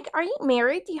 oh, like, are you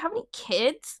married? Do you have any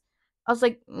kids? I was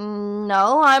like,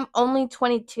 no, I'm only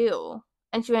 22.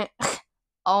 And she went,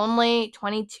 only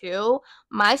 22?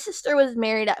 My sister was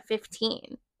married at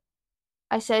 15.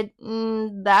 I said,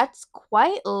 that's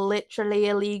quite literally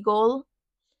illegal.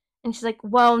 And she's like,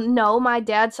 well, no, my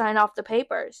dad signed off the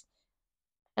papers.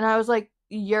 And I was like,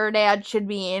 your dad should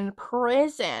be in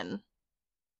prison.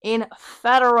 In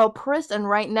federal prison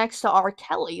right next to R.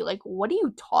 Kelly. Like, what are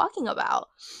you talking about?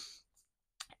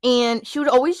 And she would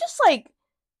always just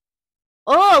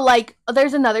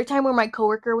there's another time where my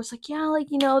coworker was like,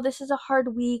 yeah, this is a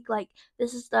hard week. Like,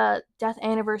 this is the death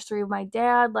anniversary of my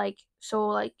dad. Like,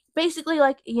 so, basically,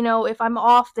 if I'm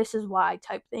off, this is why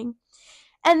type thing.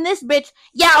 And this bitch,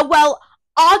 yeah, well,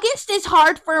 August is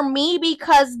hard for me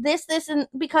because and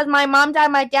because my mom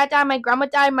died, my dad died, my grandma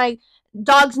died, my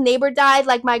dog's neighbor died,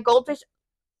 like, my goldfish.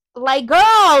 Like,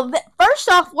 girl, first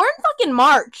off, we're in fucking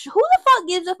March. Who the fuck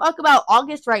gives a fuck about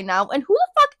August right now? And who the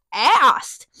fuck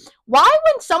asked? Why,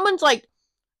 when someone's,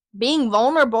 being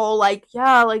vulnerable,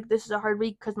 this is a hard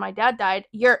week because my dad died,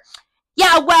 yeah,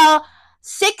 well,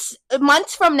 6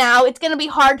 months from now, it's gonna be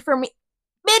hard for me.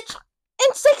 Bitch,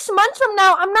 in 6 months from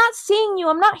now, I'm not seeing you,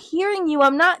 I'm not hearing you,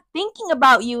 I'm not thinking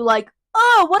about you. Like,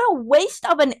 oh, what a waste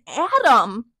of an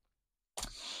atom.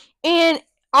 And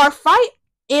our fight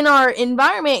in our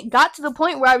environment got to the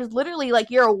point where I was literally like,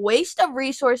 you're a waste of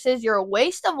resources, you're a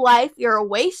waste of life, you're a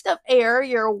waste of air,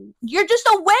 you're just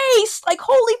a waste. Like,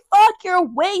 holy fuck, you're a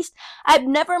waste. I've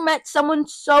never met someone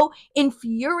so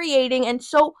infuriating and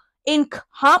so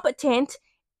incompetent.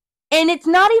 And it's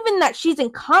not even that she's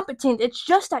incompetent, it's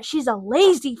just that she's a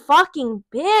lazy fucking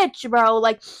bitch, bro.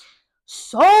 Like,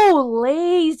 so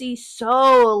lazy,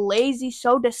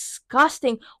 so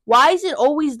disgusting. Why is it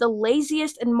always the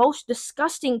laziest and most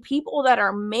disgusting people that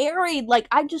are married? Like,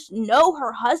 I just know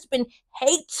her husband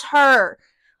hates her.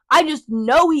 I just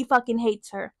know he fucking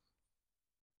hates her.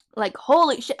 Like,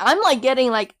 holy shit. I'm like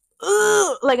getting like,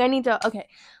 ugh. Like, I need to, okay,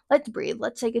 let's breathe.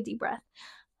 Let's take a deep breath.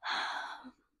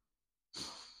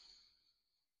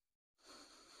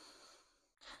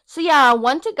 So yeah,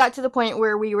 once it got to the point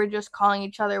where we were just calling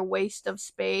each other waste of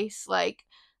space, like,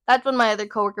 that's when my other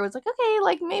coworker was like, okay,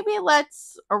 like, maybe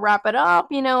let's wrap it up,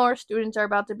 you know, our students are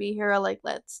about to be here, like,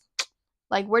 let's,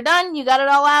 like, we're done, you got it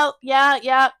all out,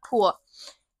 yeah, cool.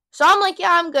 So I'm like,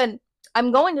 yeah, I'm good.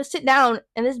 I'm going to sit down,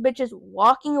 and this bitch is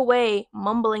walking away,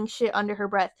 mumbling shit under her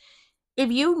breath.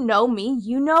 If you know me,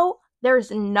 you know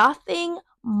there's nothing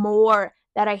more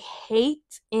that I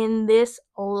hate in this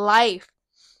life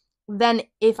than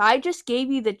if I just gave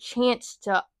you the chance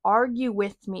to argue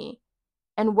with me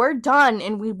and we're done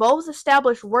and we both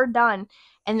established we're done,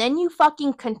 and then you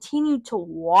fucking continue to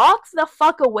walk the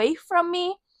fuck away from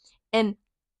me and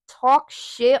talk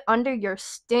shit under your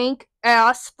stink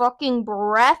ass fucking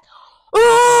breath.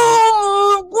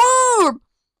 Oh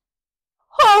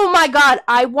my god,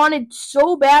 I wanted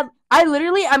so bad. I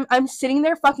literally, I'm sitting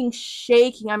there fucking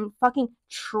shaking. I'm fucking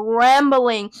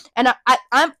trembling, and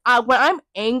when I'm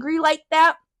angry like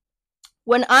that,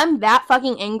 when I'm that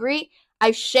fucking angry,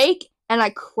 I shake and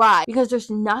I cry because there's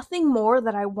nothing more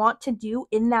that I want to do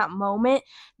in that moment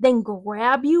than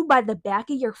grab you by the back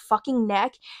of your fucking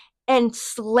neck and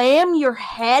slam your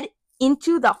head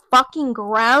into the fucking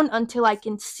ground until I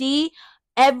can see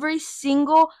every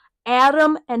single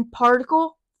atom and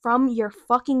particle from your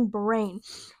fucking brain.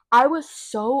 I was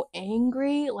so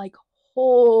angry, like,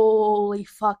 holy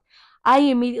fuck. I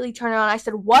immediately turned around. I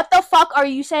said, what the fuck are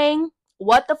you saying?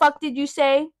 What the fuck did you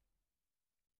say?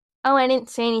 Oh, I didn't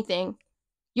say anything.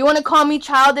 You want to call me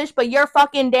childish, but you're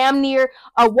fucking damn near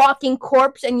a walking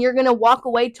corpse and you're gonna walk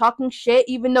away talking shit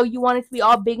even though you want it to be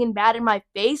all big and bad in my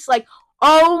face? Like,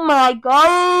 oh my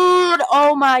god,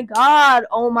 oh my god,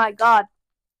 oh my god.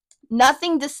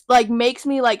 Nothing just like makes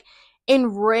me like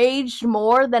enraged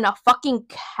more than a fucking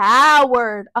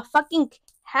coward. A fucking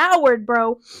coward,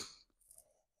 bro.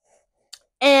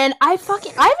 And I've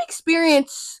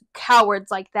experienced cowards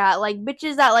like that. Like,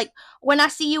 bitches that, like, when I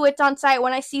see you, it's on site.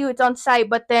 When I see you, it's on site.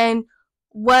 But then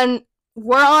when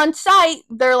we're on site,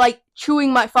 they're, like,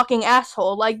 chewing my fucking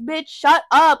asshole. Like, bitch, shut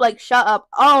up. Like, shut up.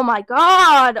 Oh, my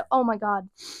God. Oh, my God.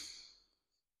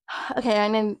 Okay,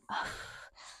 and then...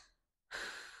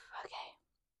 Okay.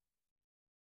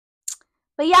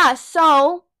 But, yeah,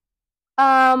 so...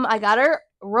 I got her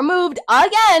removed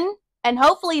again. And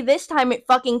hopefully this time it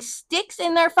fucking sticks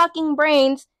in their fucking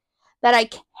brains that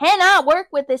I cannot work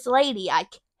with this lady. I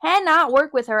cannot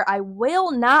work with her. I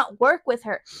will not work with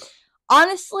her.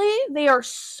 Honestly, they are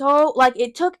so, like,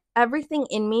 it took everything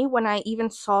in me when I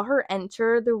even saw her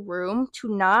enter the room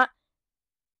to not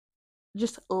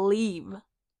just leave.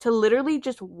 To literally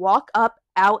just walk up,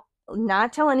 out,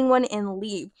 not tell anyone, and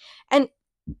leave. And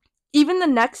even the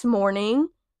next morning,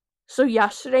 so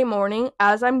yesterday morning,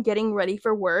 as I'm getting ready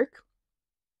for work,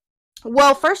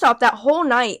 well, first off, that whole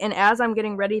night, and as I'm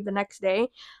getting ready the next day,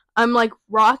 I'm like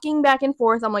rocking back and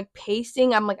forth. I'm like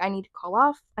pacing. I'm like, I need to call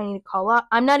off. I need to call off.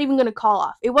 I'm not even going to call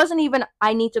off. It wasn't even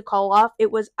I need to call off. It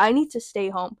was I need to stay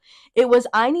home. It was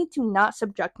I need to not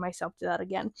subject myself to that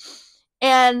again.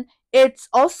 And it's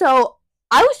also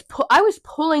I was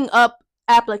pulling up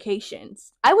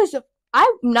applications. I'm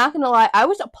not gonna lie, I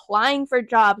was applying for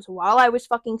jobs while I was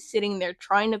fucking sitting there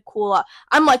trying to cool off.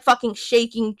 I'm like fucking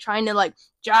shaking, trying to like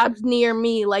jobs near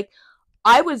me. Like,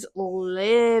 I was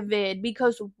livid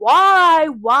because why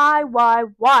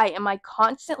am I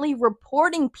constantly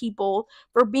reporting people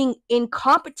for being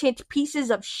incompetent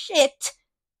pieces of shit?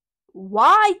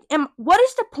 What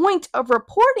is the point of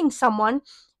reporting someone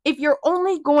if you're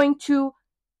only going to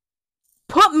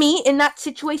put me in that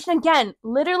situation again?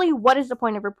 Literally, what is the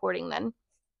point of reporting then?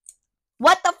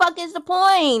 What the fuck is the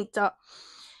point?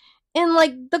 And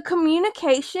like the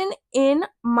communication in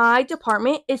my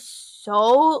department is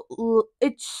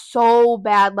it's so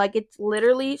bad. Like, it's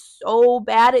literally so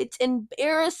bad. It's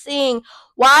embarrassing.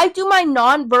 Why do my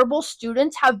nonverbal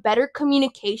students have better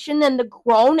communication than the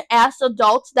grown ass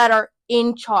adults that are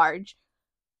in charge?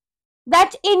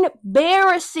 That's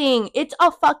embarrassing. It's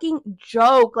a fucking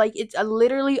joke. Like, it's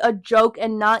literally a joke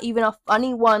and not even a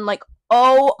funny one. Like,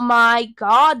 oh my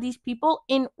god, these people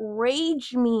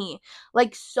enrage me.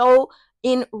 Like, so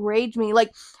enrage me.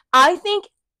 Like, I think,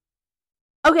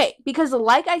 okay, because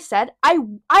like I said, I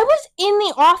was in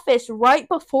the office right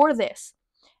before this.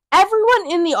 Everyone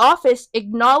in the office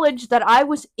acknowledged that I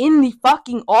was in the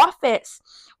fucking office.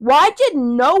 Why did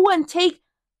no one take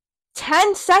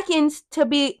 10 seconds to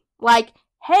be like,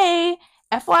 hey,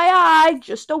 FYI,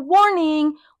 just a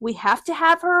warning, we have to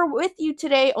have her with you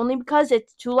today only because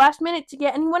it's too last minute to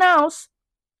get anyone else?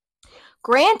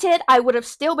 Granted, I would have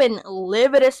still been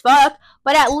livid as fuck,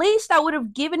 but at least that would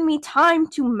have given me time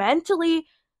to mentally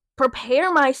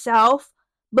prepare myself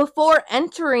before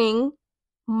entering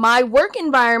my work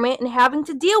environment and having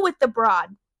to deal with the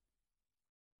broad.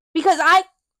 Because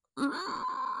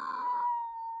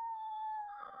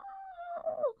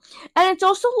and it's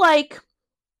also like,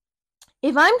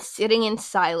 if I'm sitting in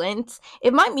silence,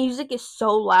 if my music is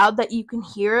so loud that you can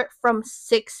hear it from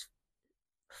 6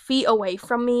 feet away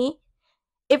from me,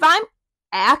 if I'm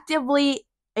actively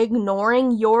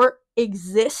ignoring your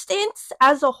existence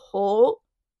as a whole,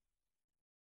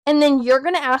 and then you're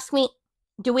gonna ask me,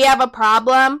 do we have a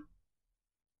problem?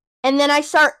 And then I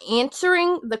start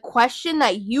answering the question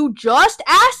that you just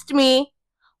asked me,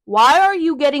 why are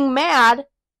you getting mad?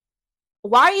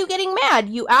 Why are you getting mad?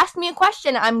 You asked me a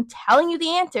question. I'm telling you the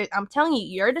answer. I'm telling you,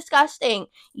 you're disgusting.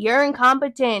 You're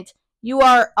incompetent. You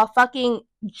are a fucking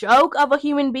joke of a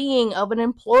human being, of an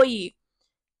employee.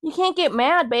 You can't get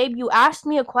mad, babe. You asked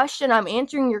me a question. I'm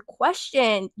answering your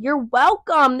question. You're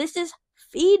welcome. This is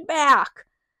feedback.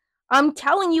 I'm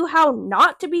telling you how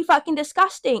not to be fucking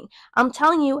disgusting. I'm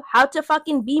telling you how to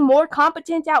fucking be more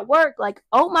competent at work. Like,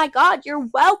 oh my god, you're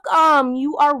welcome.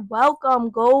 You are welcome.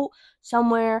 Go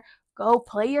somewhere. Go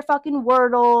play your fucking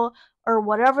Wordle or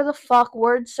whatever the fuck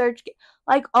word search.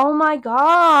 Like, oh my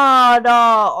god.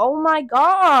 Oh my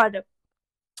god.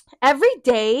 Every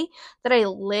day that I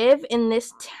live in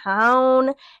this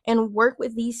town and work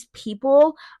with these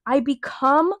people, I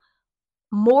become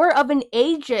more of an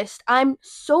ageist. I'm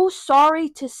so sorry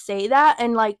to say that,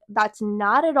 and like, that's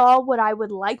not at all what I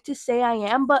would like to say I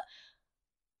am, but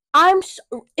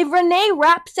if Renee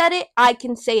Rapp said it, I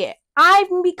can say it.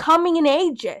 I'm becoming an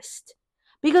ageist.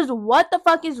 Because what the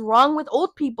fuck is wrong with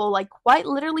old people? Like, quite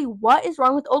literally, what is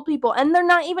wrong with old people? And they're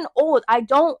not even old. I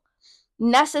don't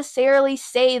necessarily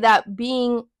say that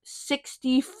being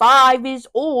 65 is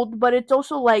old, but it's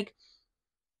also like,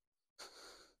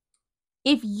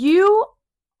 if you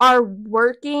are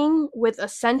working with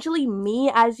essentially me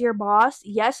as your boss,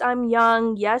 yes, I'm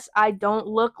young, yes, I don't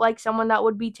look like someone that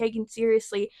would be taken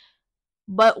seriously,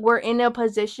 but we're in a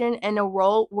position and a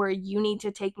role where you need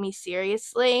to take me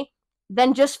seriously,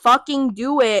 then just fucking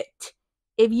do it.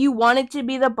 If you wanted to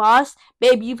be the boss,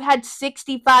 babe, you've had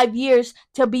 65 years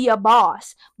to be a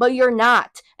boss, but you're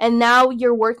not. And now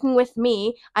you're working with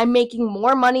me. I'm making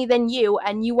more money than you,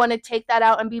 and you want to take that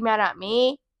out and be mad at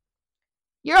me?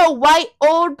 You're a white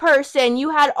old person.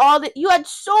 You had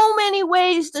so many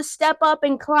ways to step up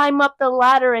and climb up the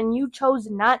ladder and you chose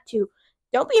not to.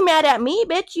 Don't be mad at me,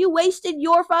 bitch. You wasted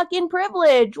your fucking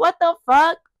privilege. What the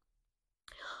fuck?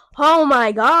 Oh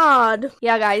my god.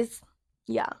 Yeah, guys.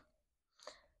 Yeah.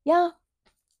 Yeah.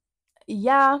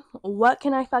 Yeah. What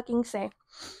can I fucking say?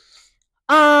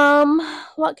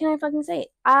 What can I fucking say?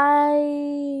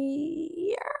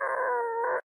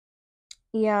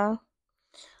 Yeah.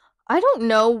 I don't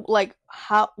know, like,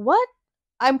 what?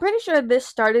 I'm pretty sure this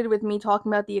started with me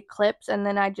talking about the eclipse, and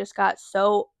then I just got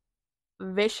so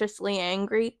viciously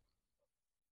angry.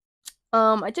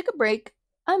 I took a break.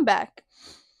 I'm back.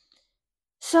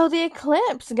 So the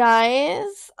eclipse,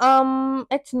 guys,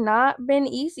 it's not been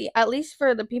easy. At least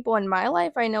for the people in my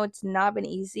life, I know it's not been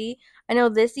easy. I know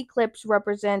this eclipse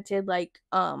represented, like,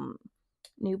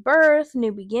 new birth,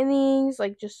 new beginnings,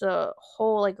 like, just a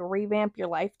whole, like, revamp your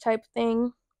life type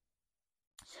thing.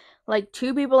 Like,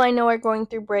 2 people I know are going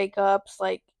through breakups.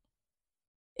 Like,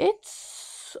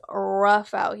 it's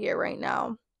rough out here right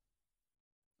now.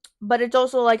 But it's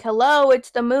also like, hello,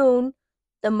 it's the moon.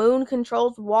 The moon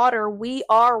controls water. We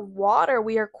are water.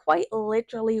 We are quite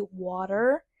literally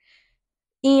water.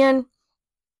 And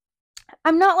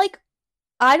I'm not like,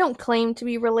 I don't claim to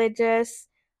be religious.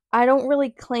 I don't really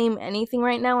claim anything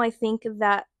right now. I think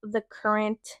that the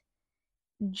current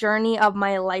journey of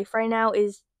my life right now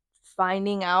is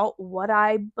finding out what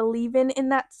I believe in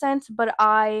that sense. But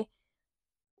I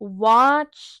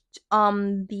watched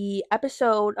the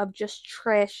episode of Just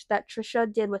Trish that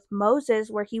Trisha did with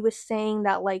Moses, where he was saying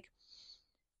that, like,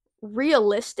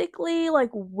 realistically,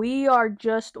 like, we are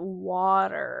just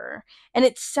water. And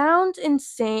it sounds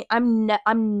insane.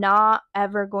 I'm not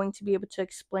ever going to be able to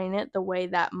explain it the way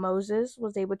that Moses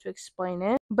was able to explain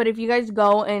it. But if you guys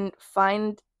go and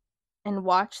find and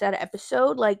watch that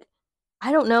episode, like,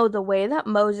 I don't know, the way that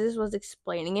Moses was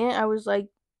explaining it, I was like,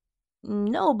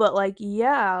 no, but like,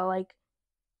 yeah, like,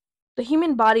 the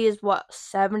human body is what,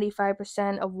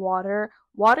 75% of water.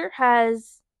 Water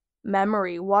has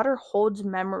memory. Water holds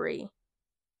memory.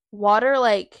 Water,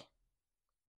 like,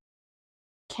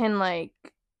 can, like,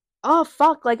 oh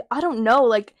fuck, like, I don't know,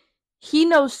 like, he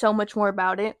knows so much more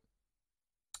about it.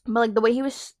 But like the way he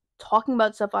was talking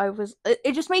about stuff,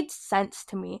 it just made sense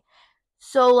to me.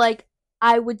 So like,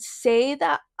 I would say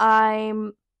that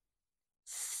I'm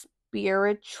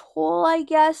spiritual, I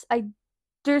guess.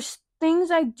 There's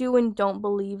things I do and don't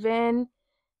believe in,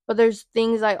 but there's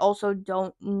things I also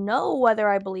don't know whether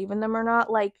I believe in them or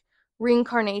not. Like,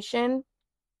 reincarnation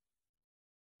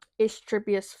is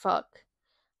trippy as fuck.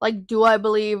 Like, do I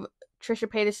believe Trisha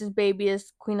Paytas' baby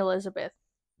is Queen Elizabeth?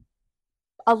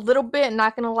 A little bit,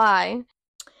 not gonna lie.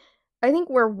 I think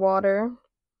we're water.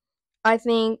 I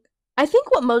think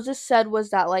what Moses said was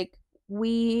that, like,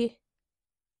 we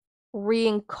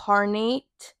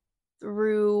reincarnate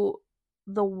through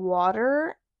the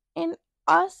water in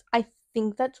us. I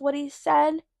think that's what he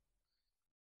said.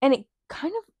 And it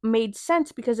kind of made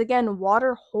sense because, again,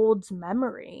 water holds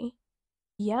memory.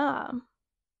 Yeah.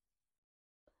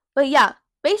 But yeah,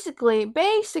 basically,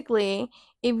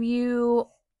 if you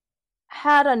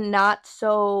had a not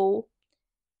so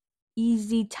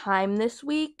easy time this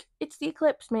week, it's the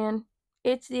eclipse, man.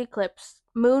 It's the eclipse.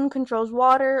 Moon controls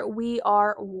water. We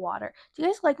are water. Do you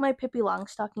guys like my Pippi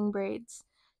Longstocking braids?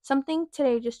 Something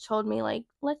today just told me, like,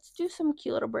 let's do some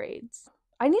cute little braids.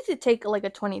 I need to take, like,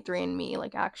 a 23andMe,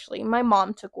 like, actually. My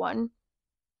mom took one.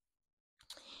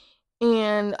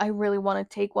 And I really want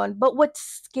to take one. But what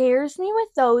scares me with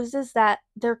those is that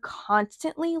they're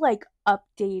constantly, like,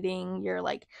 updating your,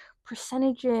 like,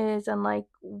 percentages and, like,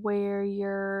 where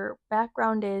your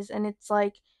background is. And it's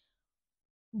like,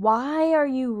 why are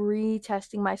you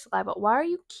retesting my saliva? Why are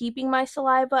you keeping my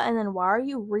saliva? And then why are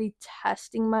you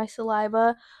retesting my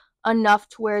saliva enough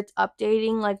to where it's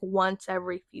updating, like, once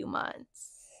every few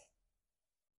months?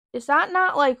 Is that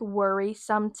not, like,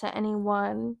 worrisome to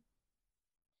anyone?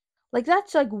 Like,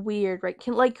 that's, like, weird, right?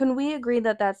 Can we agree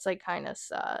that that's, like, kind of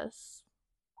sus?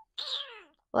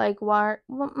 Like, why?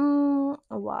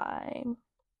 Why?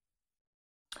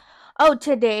 Oh,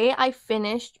 today I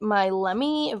finished my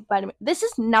Lemmy vitamin. This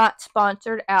is not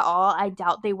sponsored at all. I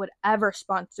doubt they would ever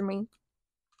sponsor me.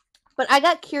 But I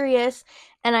got curious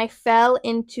and I fell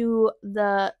into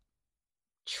the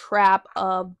trap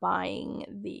of buying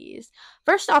these.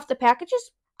 First off, the package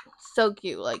is so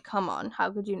cute. Like, come on,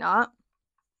 how could you not?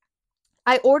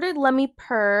 I ordered Lemmy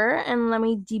Purr and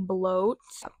Lemmy Debloat.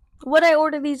 Would I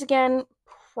order these again?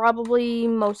 Probably,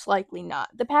 most likely not.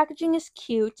 The packaging is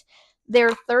cute.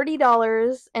 They're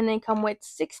 $30 and they come with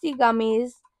 60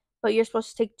 gummies, but you're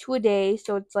supposed to take 2 a day,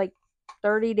 so it's like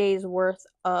 30 days worth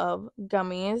of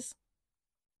gummies.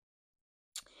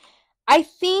 I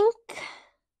think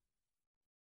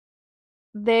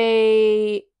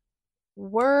they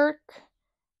work,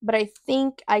 but I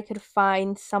think I could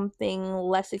find something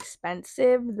less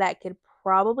expensive that could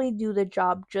probably do the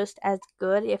job just as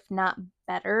good, if not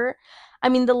better. I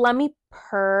mean, the Lemmy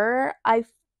Purr, I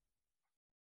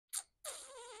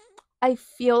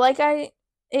feel like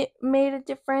it made a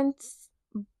difference,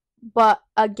 but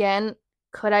again,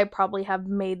 could I probably have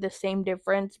made the same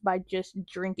difference by just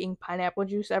drinking pineapple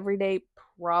juice every day?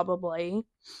 Probably.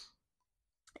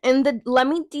 And the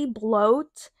Lemmy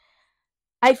Debloat,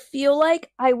 I feel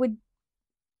like I would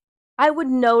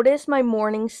notice my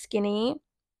morning skinny,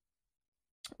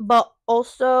 but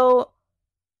also,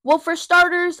 well, for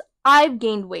starters, I've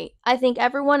gained weight. I think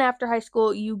everyone after high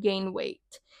school, you gain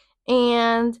weight.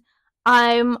 And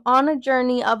I'm on a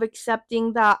journey of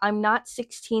accepting that I'm not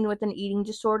 16 with an eating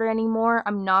disorder anymore.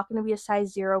 I'm not going to be a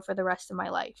size 0 for the rest of my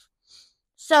life.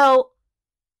 So,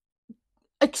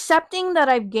 accepting that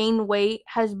I've gained weight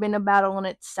has been a battle in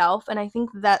itself, and I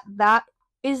think that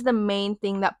is the main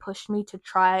thing that pushed me to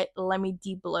try Lemmy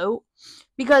Debloat,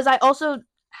 because I also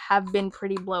have been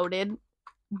pretty bloated,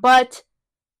 but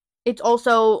it's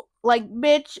also like,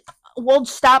 bitch, we'll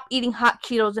stop eating hot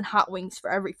Cheetos and hot wings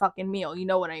for every fucking meal, you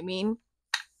know what I mean?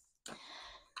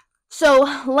 So,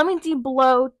 Lemmy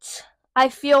Debloat, I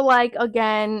feel like,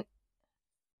 again,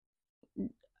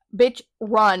 bitch,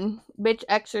 run, bitch,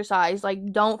 exercise.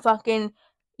 Like, don't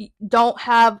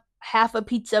have half a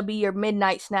pizza be your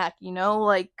midnight snack, you know?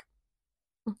 Like,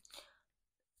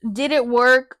 did it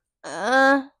work?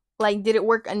 Like, did it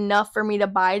work enough for me to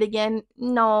buy it again?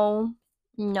 No.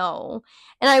 No.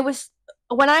 And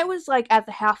when I was like at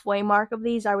the halfway mark of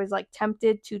these, I was like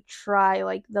tempted to try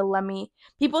like the Lemmy.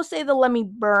 People say the Lemmy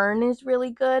Burn is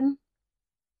really good.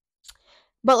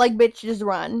 But like, bitch, just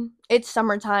run. It's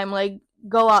summertime. Like,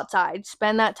 go outside.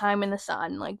 Spend that time in the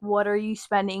sun. Like, what are you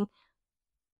spending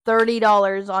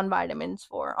 $30 on vitamins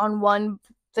for? On one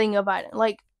thing of vitamin?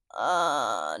 Like,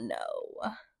 no.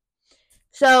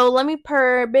 So let me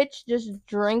purr, bitch. Just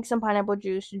drink some pineapple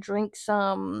juice. Drink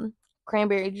some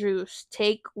cranberry juice.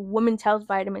 Take women's health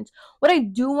vitamins. What I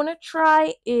do want to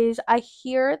try is I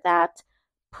hear that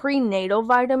prenatal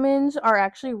vitamins are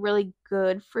actually really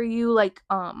good for you. Like,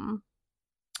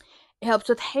 it helps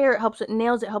with hair, it helps with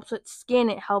nails, it helps with skin,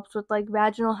 it helps with like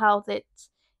vaginal health.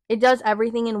 It does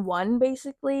everything in one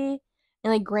basically.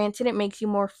 And like, granted, it makes you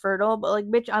more fertile, but like,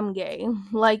 bitch, I'm gay.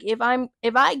 Like, if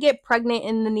I get pregnant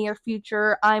in the near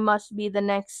future, I must be the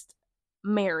next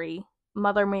Mary,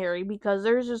 Mother Mary, because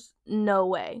there's just no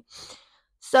way.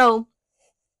 So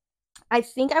I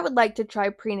think I would like to try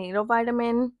prenatal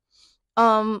vitamin.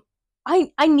 um I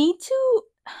need to,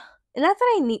 and that's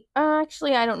what I need.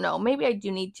 Actually, I don't know. Maybe I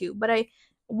do need to, but I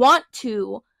want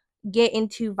to get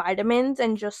into vitamins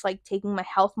and just like taking my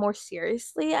health more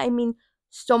seriously. I mean,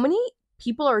 so many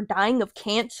people are dying of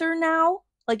cancer now.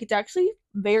 Like, it's actually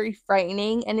very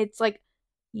frightening, and it's like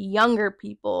younger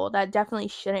people that definitely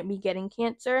shouldn't be getting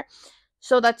cancer.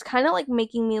 So that's kind of like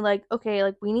making me like, okay,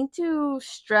 like, we need to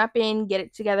strap in, get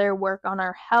it together, work on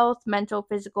our health, mental,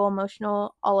 physical,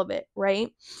 emotional, all of it,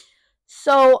 right?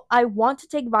 So I want to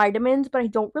take vitamins, but I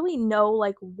don't really know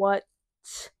like what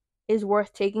is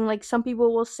worth taking. Like, some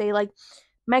people will say like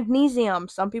magnesium,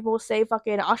 some people will say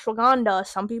fucking ashwagandha,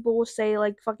 some people will say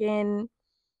like fucking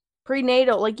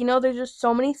prenatal. Like, there's just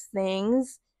so many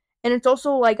things. And it's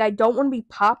also like, I don't want to be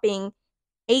popping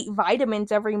 8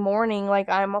 vitamins every morning like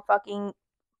I'm a fucking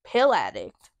pill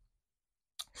addict.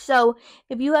 So,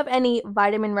 if you have any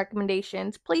vitamin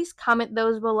recommendations, please comment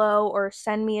those below or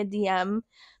send me a DM,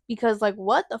 because, like,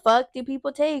 what the fuck do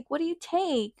people take? What do you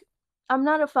take? I'm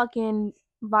not a fucking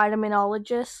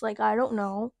vitaminologist. Like, I don't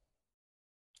know.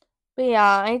 But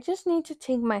yeah, I just need to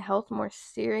take my health more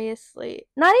seriously.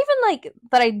 Not even like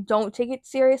that I don't take it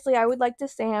seriously. I would like to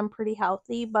say I'm pretty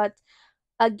healthy, but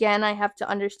again, I have to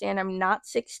understand I'm not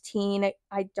 16.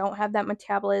 I don't have that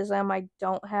metabolism.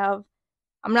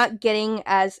 I'm not getting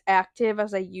as active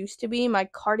as I used to be. My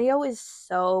cardio is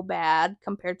so bad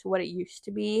compared to what it used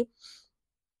to be.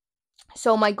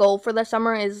 So my goal for the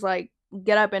summer is like,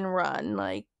 get up and run.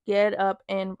 Like, get up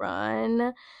and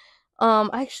run.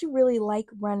 I actually really like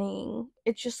running.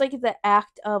 It's just like the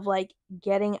act of like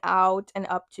getting out and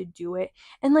up to do it.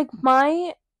 And like,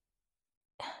 my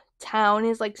town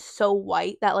is like so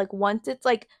white that like, once it's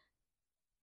like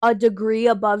a degree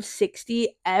above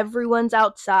 60, everyone's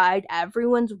outside,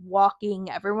 everyone's walking,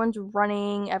 everyone's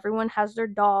running, everyone has their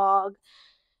dog.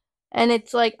 And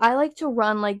it's like, I like to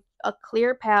run like a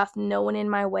clear path, no one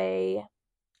in my way.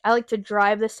 I like to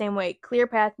drive the same way, clear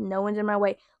path, no one's in my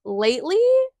way. Lately,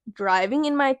 driving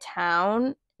in my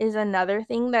town is another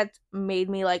thing that's made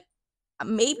me like,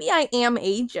 maybe I am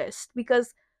ageist,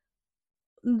 because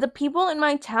the people in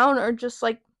my town are just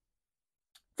like,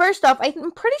 first off,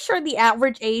 I'm pretty sure the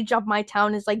average age of my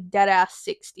town is like dead ass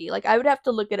 60. Like, I would have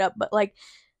to look it up, but like,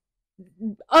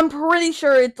 I'm pretty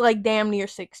sure it's like damn near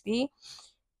 60.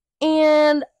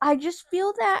 And I just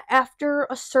feel that after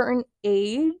a certain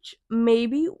age,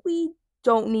 maybe we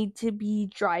don't need to be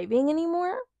driving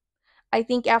anymore. I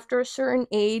think after a certain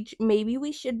age, maybe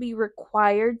we should be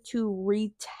required to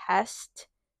retest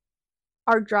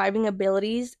our driving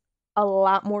abilities a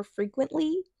lot more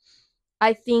frequently.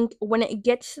 I think when it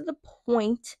gets to the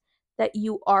point that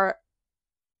you are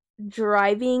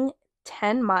driving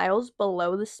 10 miles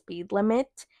below the speed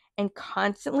limit and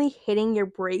constantly hitting your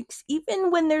brakes,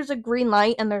 even when there's a green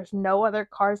light and there's no other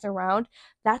cars around,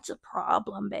 that's a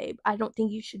problem, babe. I don't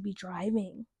think you should be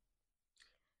driving.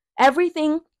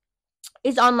 Everything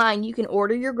is online. You can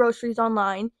order your groceries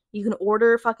online. You can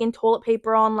order fucking toilet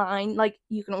paper online. Like,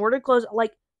 you can order clothes.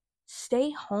 Like,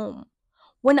 stay home.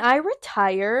 When I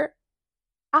retire,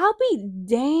 I'll be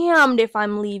damned if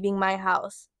I'm leaving my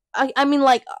house. I mean,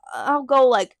 like, I'll go,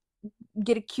 like,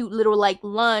 get a cute little, like,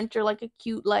 lunch, or, like, a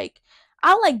cute, like,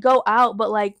 I'll, like, go out, but,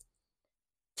 like,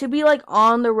 to be, like,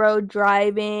 on the road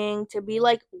driving, to be,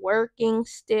 like, working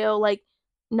still, like,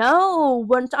 no.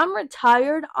 Once I'm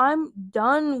retired, I'm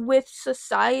done with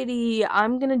society.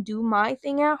 I'm gonna do my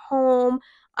thing at home.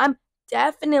 I'm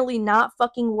definitely not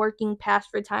fucking working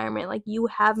past retirement. Like, you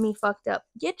have me fucked up.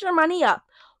 Get your money up.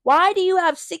 Why do you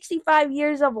have 65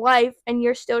 years of life and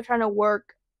you're still trying to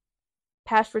work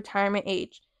past retirement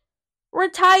age.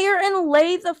 Retire and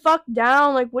lay the fuck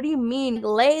down. Like, what do you mean?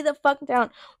 Lay the fuck down.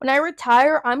 When I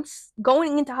retire, I'm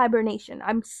going into hibernation.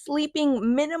 I'm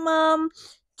sleeping minimum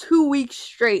 2 weeks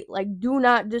straight. Like, do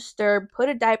not disturb. Put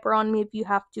a diaper on me if you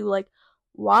have to. Like,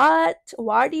 what?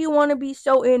 Why do you want to be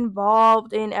so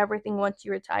involved in everything once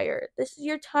you retire? This is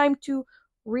your time to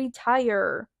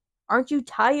retire. Aren't you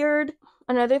tired?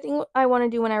 Another thing I want to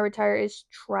do when I retire is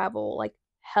travel. Like,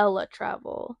 hella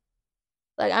travel.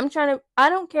 Like, I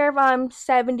don't care if I'm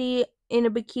 70 in a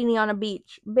bikini on a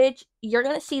beach. Bitch, you're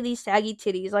gonna see these saggy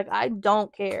titties. Like, I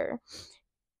don't care.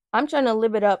 I'm trying to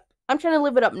live it up. I'm trying to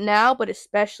live it up now, but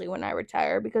especially when I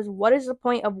retire. Because what is the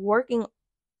point of working,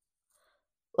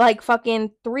 like,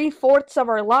 fucking 3/4 of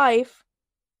our life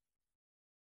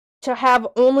to have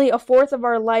only a fourth of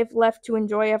our life left to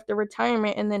enjoy after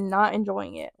retirement and then not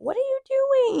enjoying it? What are you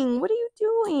doing? What are you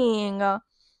doing?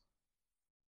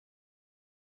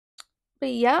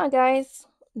 But yeah, guys,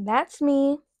 that's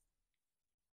me.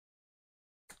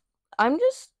 I'm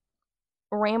just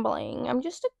rambling. I'm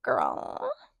just a girl.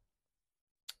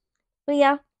 But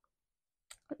yeah,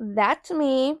 that's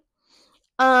me.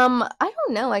 I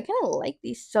don't know. I kind of like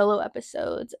these solo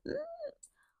episodes.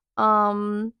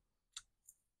 Um,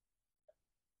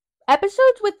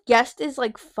 Episodes with guests is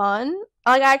like fun.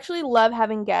 Like, I actually love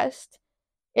having guests.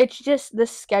 It's just the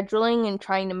scheduling and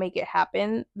trying to make it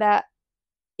happen that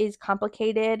is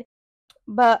complicated.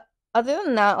 But other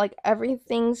than that, like,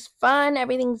 everything's fun,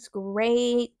 everything's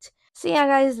great. So yeah,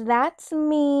 guys, that's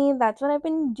me. That's what I've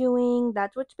been doing.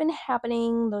 That's what's been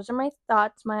happening. Those are my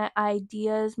thoughts, my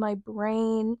ideas, my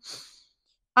brain.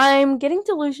 I'm getting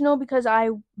delusional because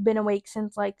I've been awake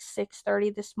since like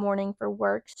 6:30 this morning for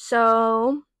work.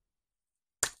 So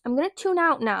I'm gonna tune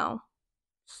out now.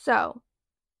 So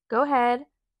go ahead,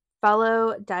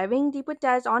 follow Diving Deep with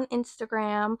Des on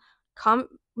Instagram.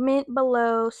 Comment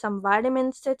below some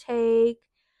vitamins to take.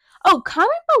 Oh,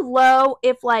 comment below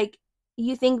if like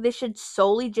you think this should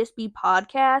solely just be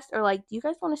podcast, or like do you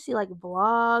guys want to see like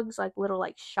vlogs, like little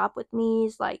like shop with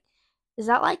me's? Like, is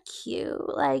that like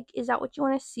cute? Like, is that what you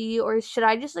want to see, or should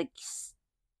I just like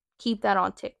keep that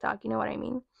on TikTok? You know what I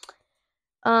mean?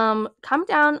 Comment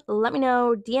down, let me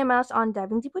know. DM us on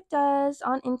Diving Deep with Des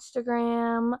on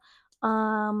Instagram.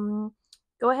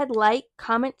 Go ahead, like,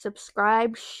 comment,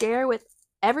 subscribe, share with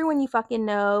everyone you fucking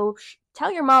know.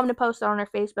 Tell your mom to post it on her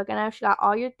Facebook. I know she got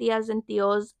all your tias and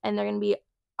tios, and they're gonna be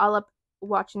all up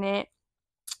watching it.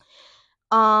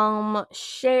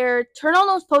 Share, turn on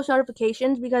those post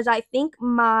notifications because I think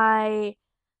my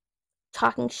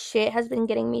talking shit has been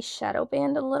getting me shadow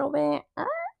banned a little bit.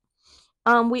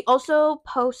 We also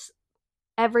post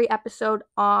every episode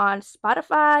on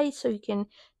Spotify, so you can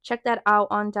check that out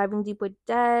on Diving Deep with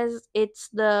Des. It's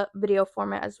the video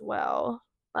format as well.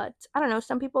 But I don't know,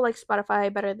 some people like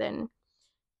Spotify better than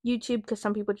YouTube because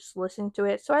some people just listen to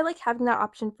it. So I like having that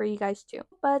option for you guys too.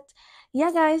 But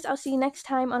yeah, guys, I'll see you next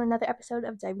time on another episode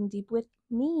of Diving Deep with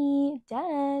me,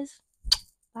 Des.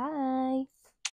 Bye.